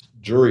falseness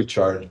jury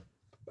charge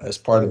as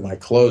part of my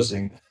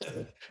closing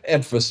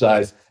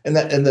emphasized, and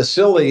the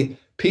silly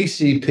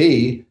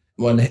PCP,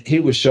 when he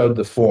was showed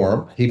the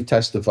form, he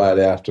testified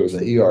after,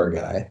 the ER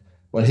guy.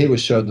 When he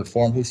was showed the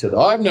form, he said,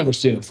 I've never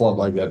seen a form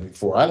like that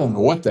before. I don't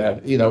know what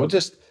that, he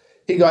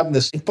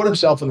put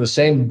himself in the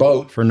same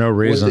boat for no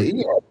reason. With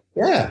the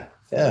ER.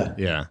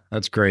 Yeah,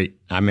 that's great.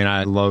 I mean,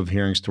 I love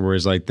hearing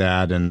stories like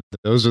that. And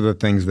those are the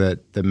things that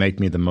make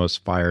me the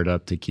most fired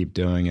up to keep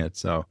doing it.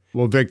 So,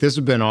 well, Vic, this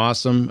has been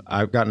awesome.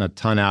 I've gotten a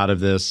ton out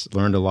of this,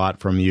 learned a lot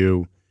from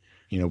you.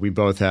 We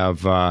both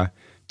have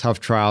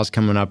tough trials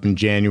coming up in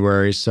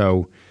January.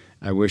 So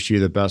I wish you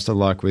the best of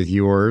luck with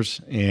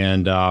yours.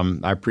 And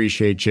I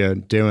appreciate you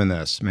doing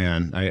this,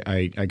 man.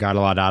 I got a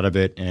lot out of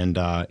it, and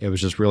it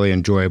was just really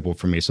enjoyable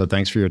for me. So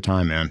thanks for your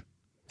time, man.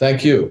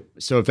 Thank you.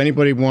 So if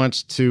anybody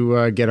wants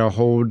to get a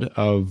hold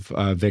of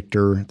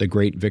Victor, the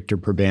great Victor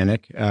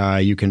Pribanic,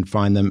 you can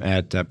find them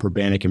at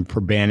Pribanic and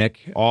Pribanic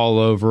all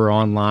over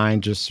online.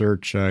 Just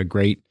search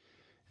great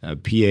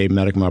PA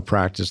medical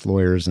malpractice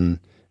lawyers, and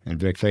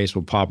Vic face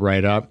will pop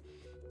right up.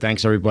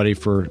 Thanks, everybody,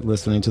 for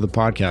listening to the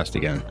podcast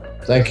again.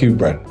 Thank you,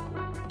 Brent.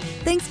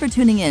 Thanks for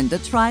tuning in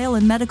to Trial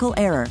and Medical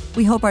Error.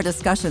 We hope our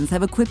discussions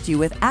have equipped you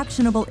with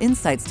actionable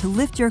insights to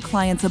lift your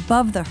clients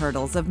above the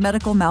hurdles of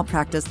medical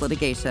malpractice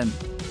litigation.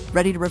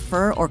 Ready to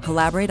refer or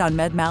collaborate on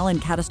MedMal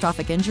and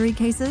catastrophic injury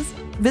cases?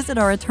 Visit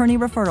our attorney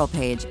referral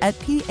page at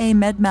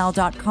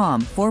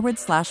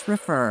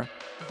pamedmal.com/refer.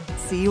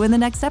 See you in the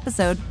next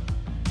episode.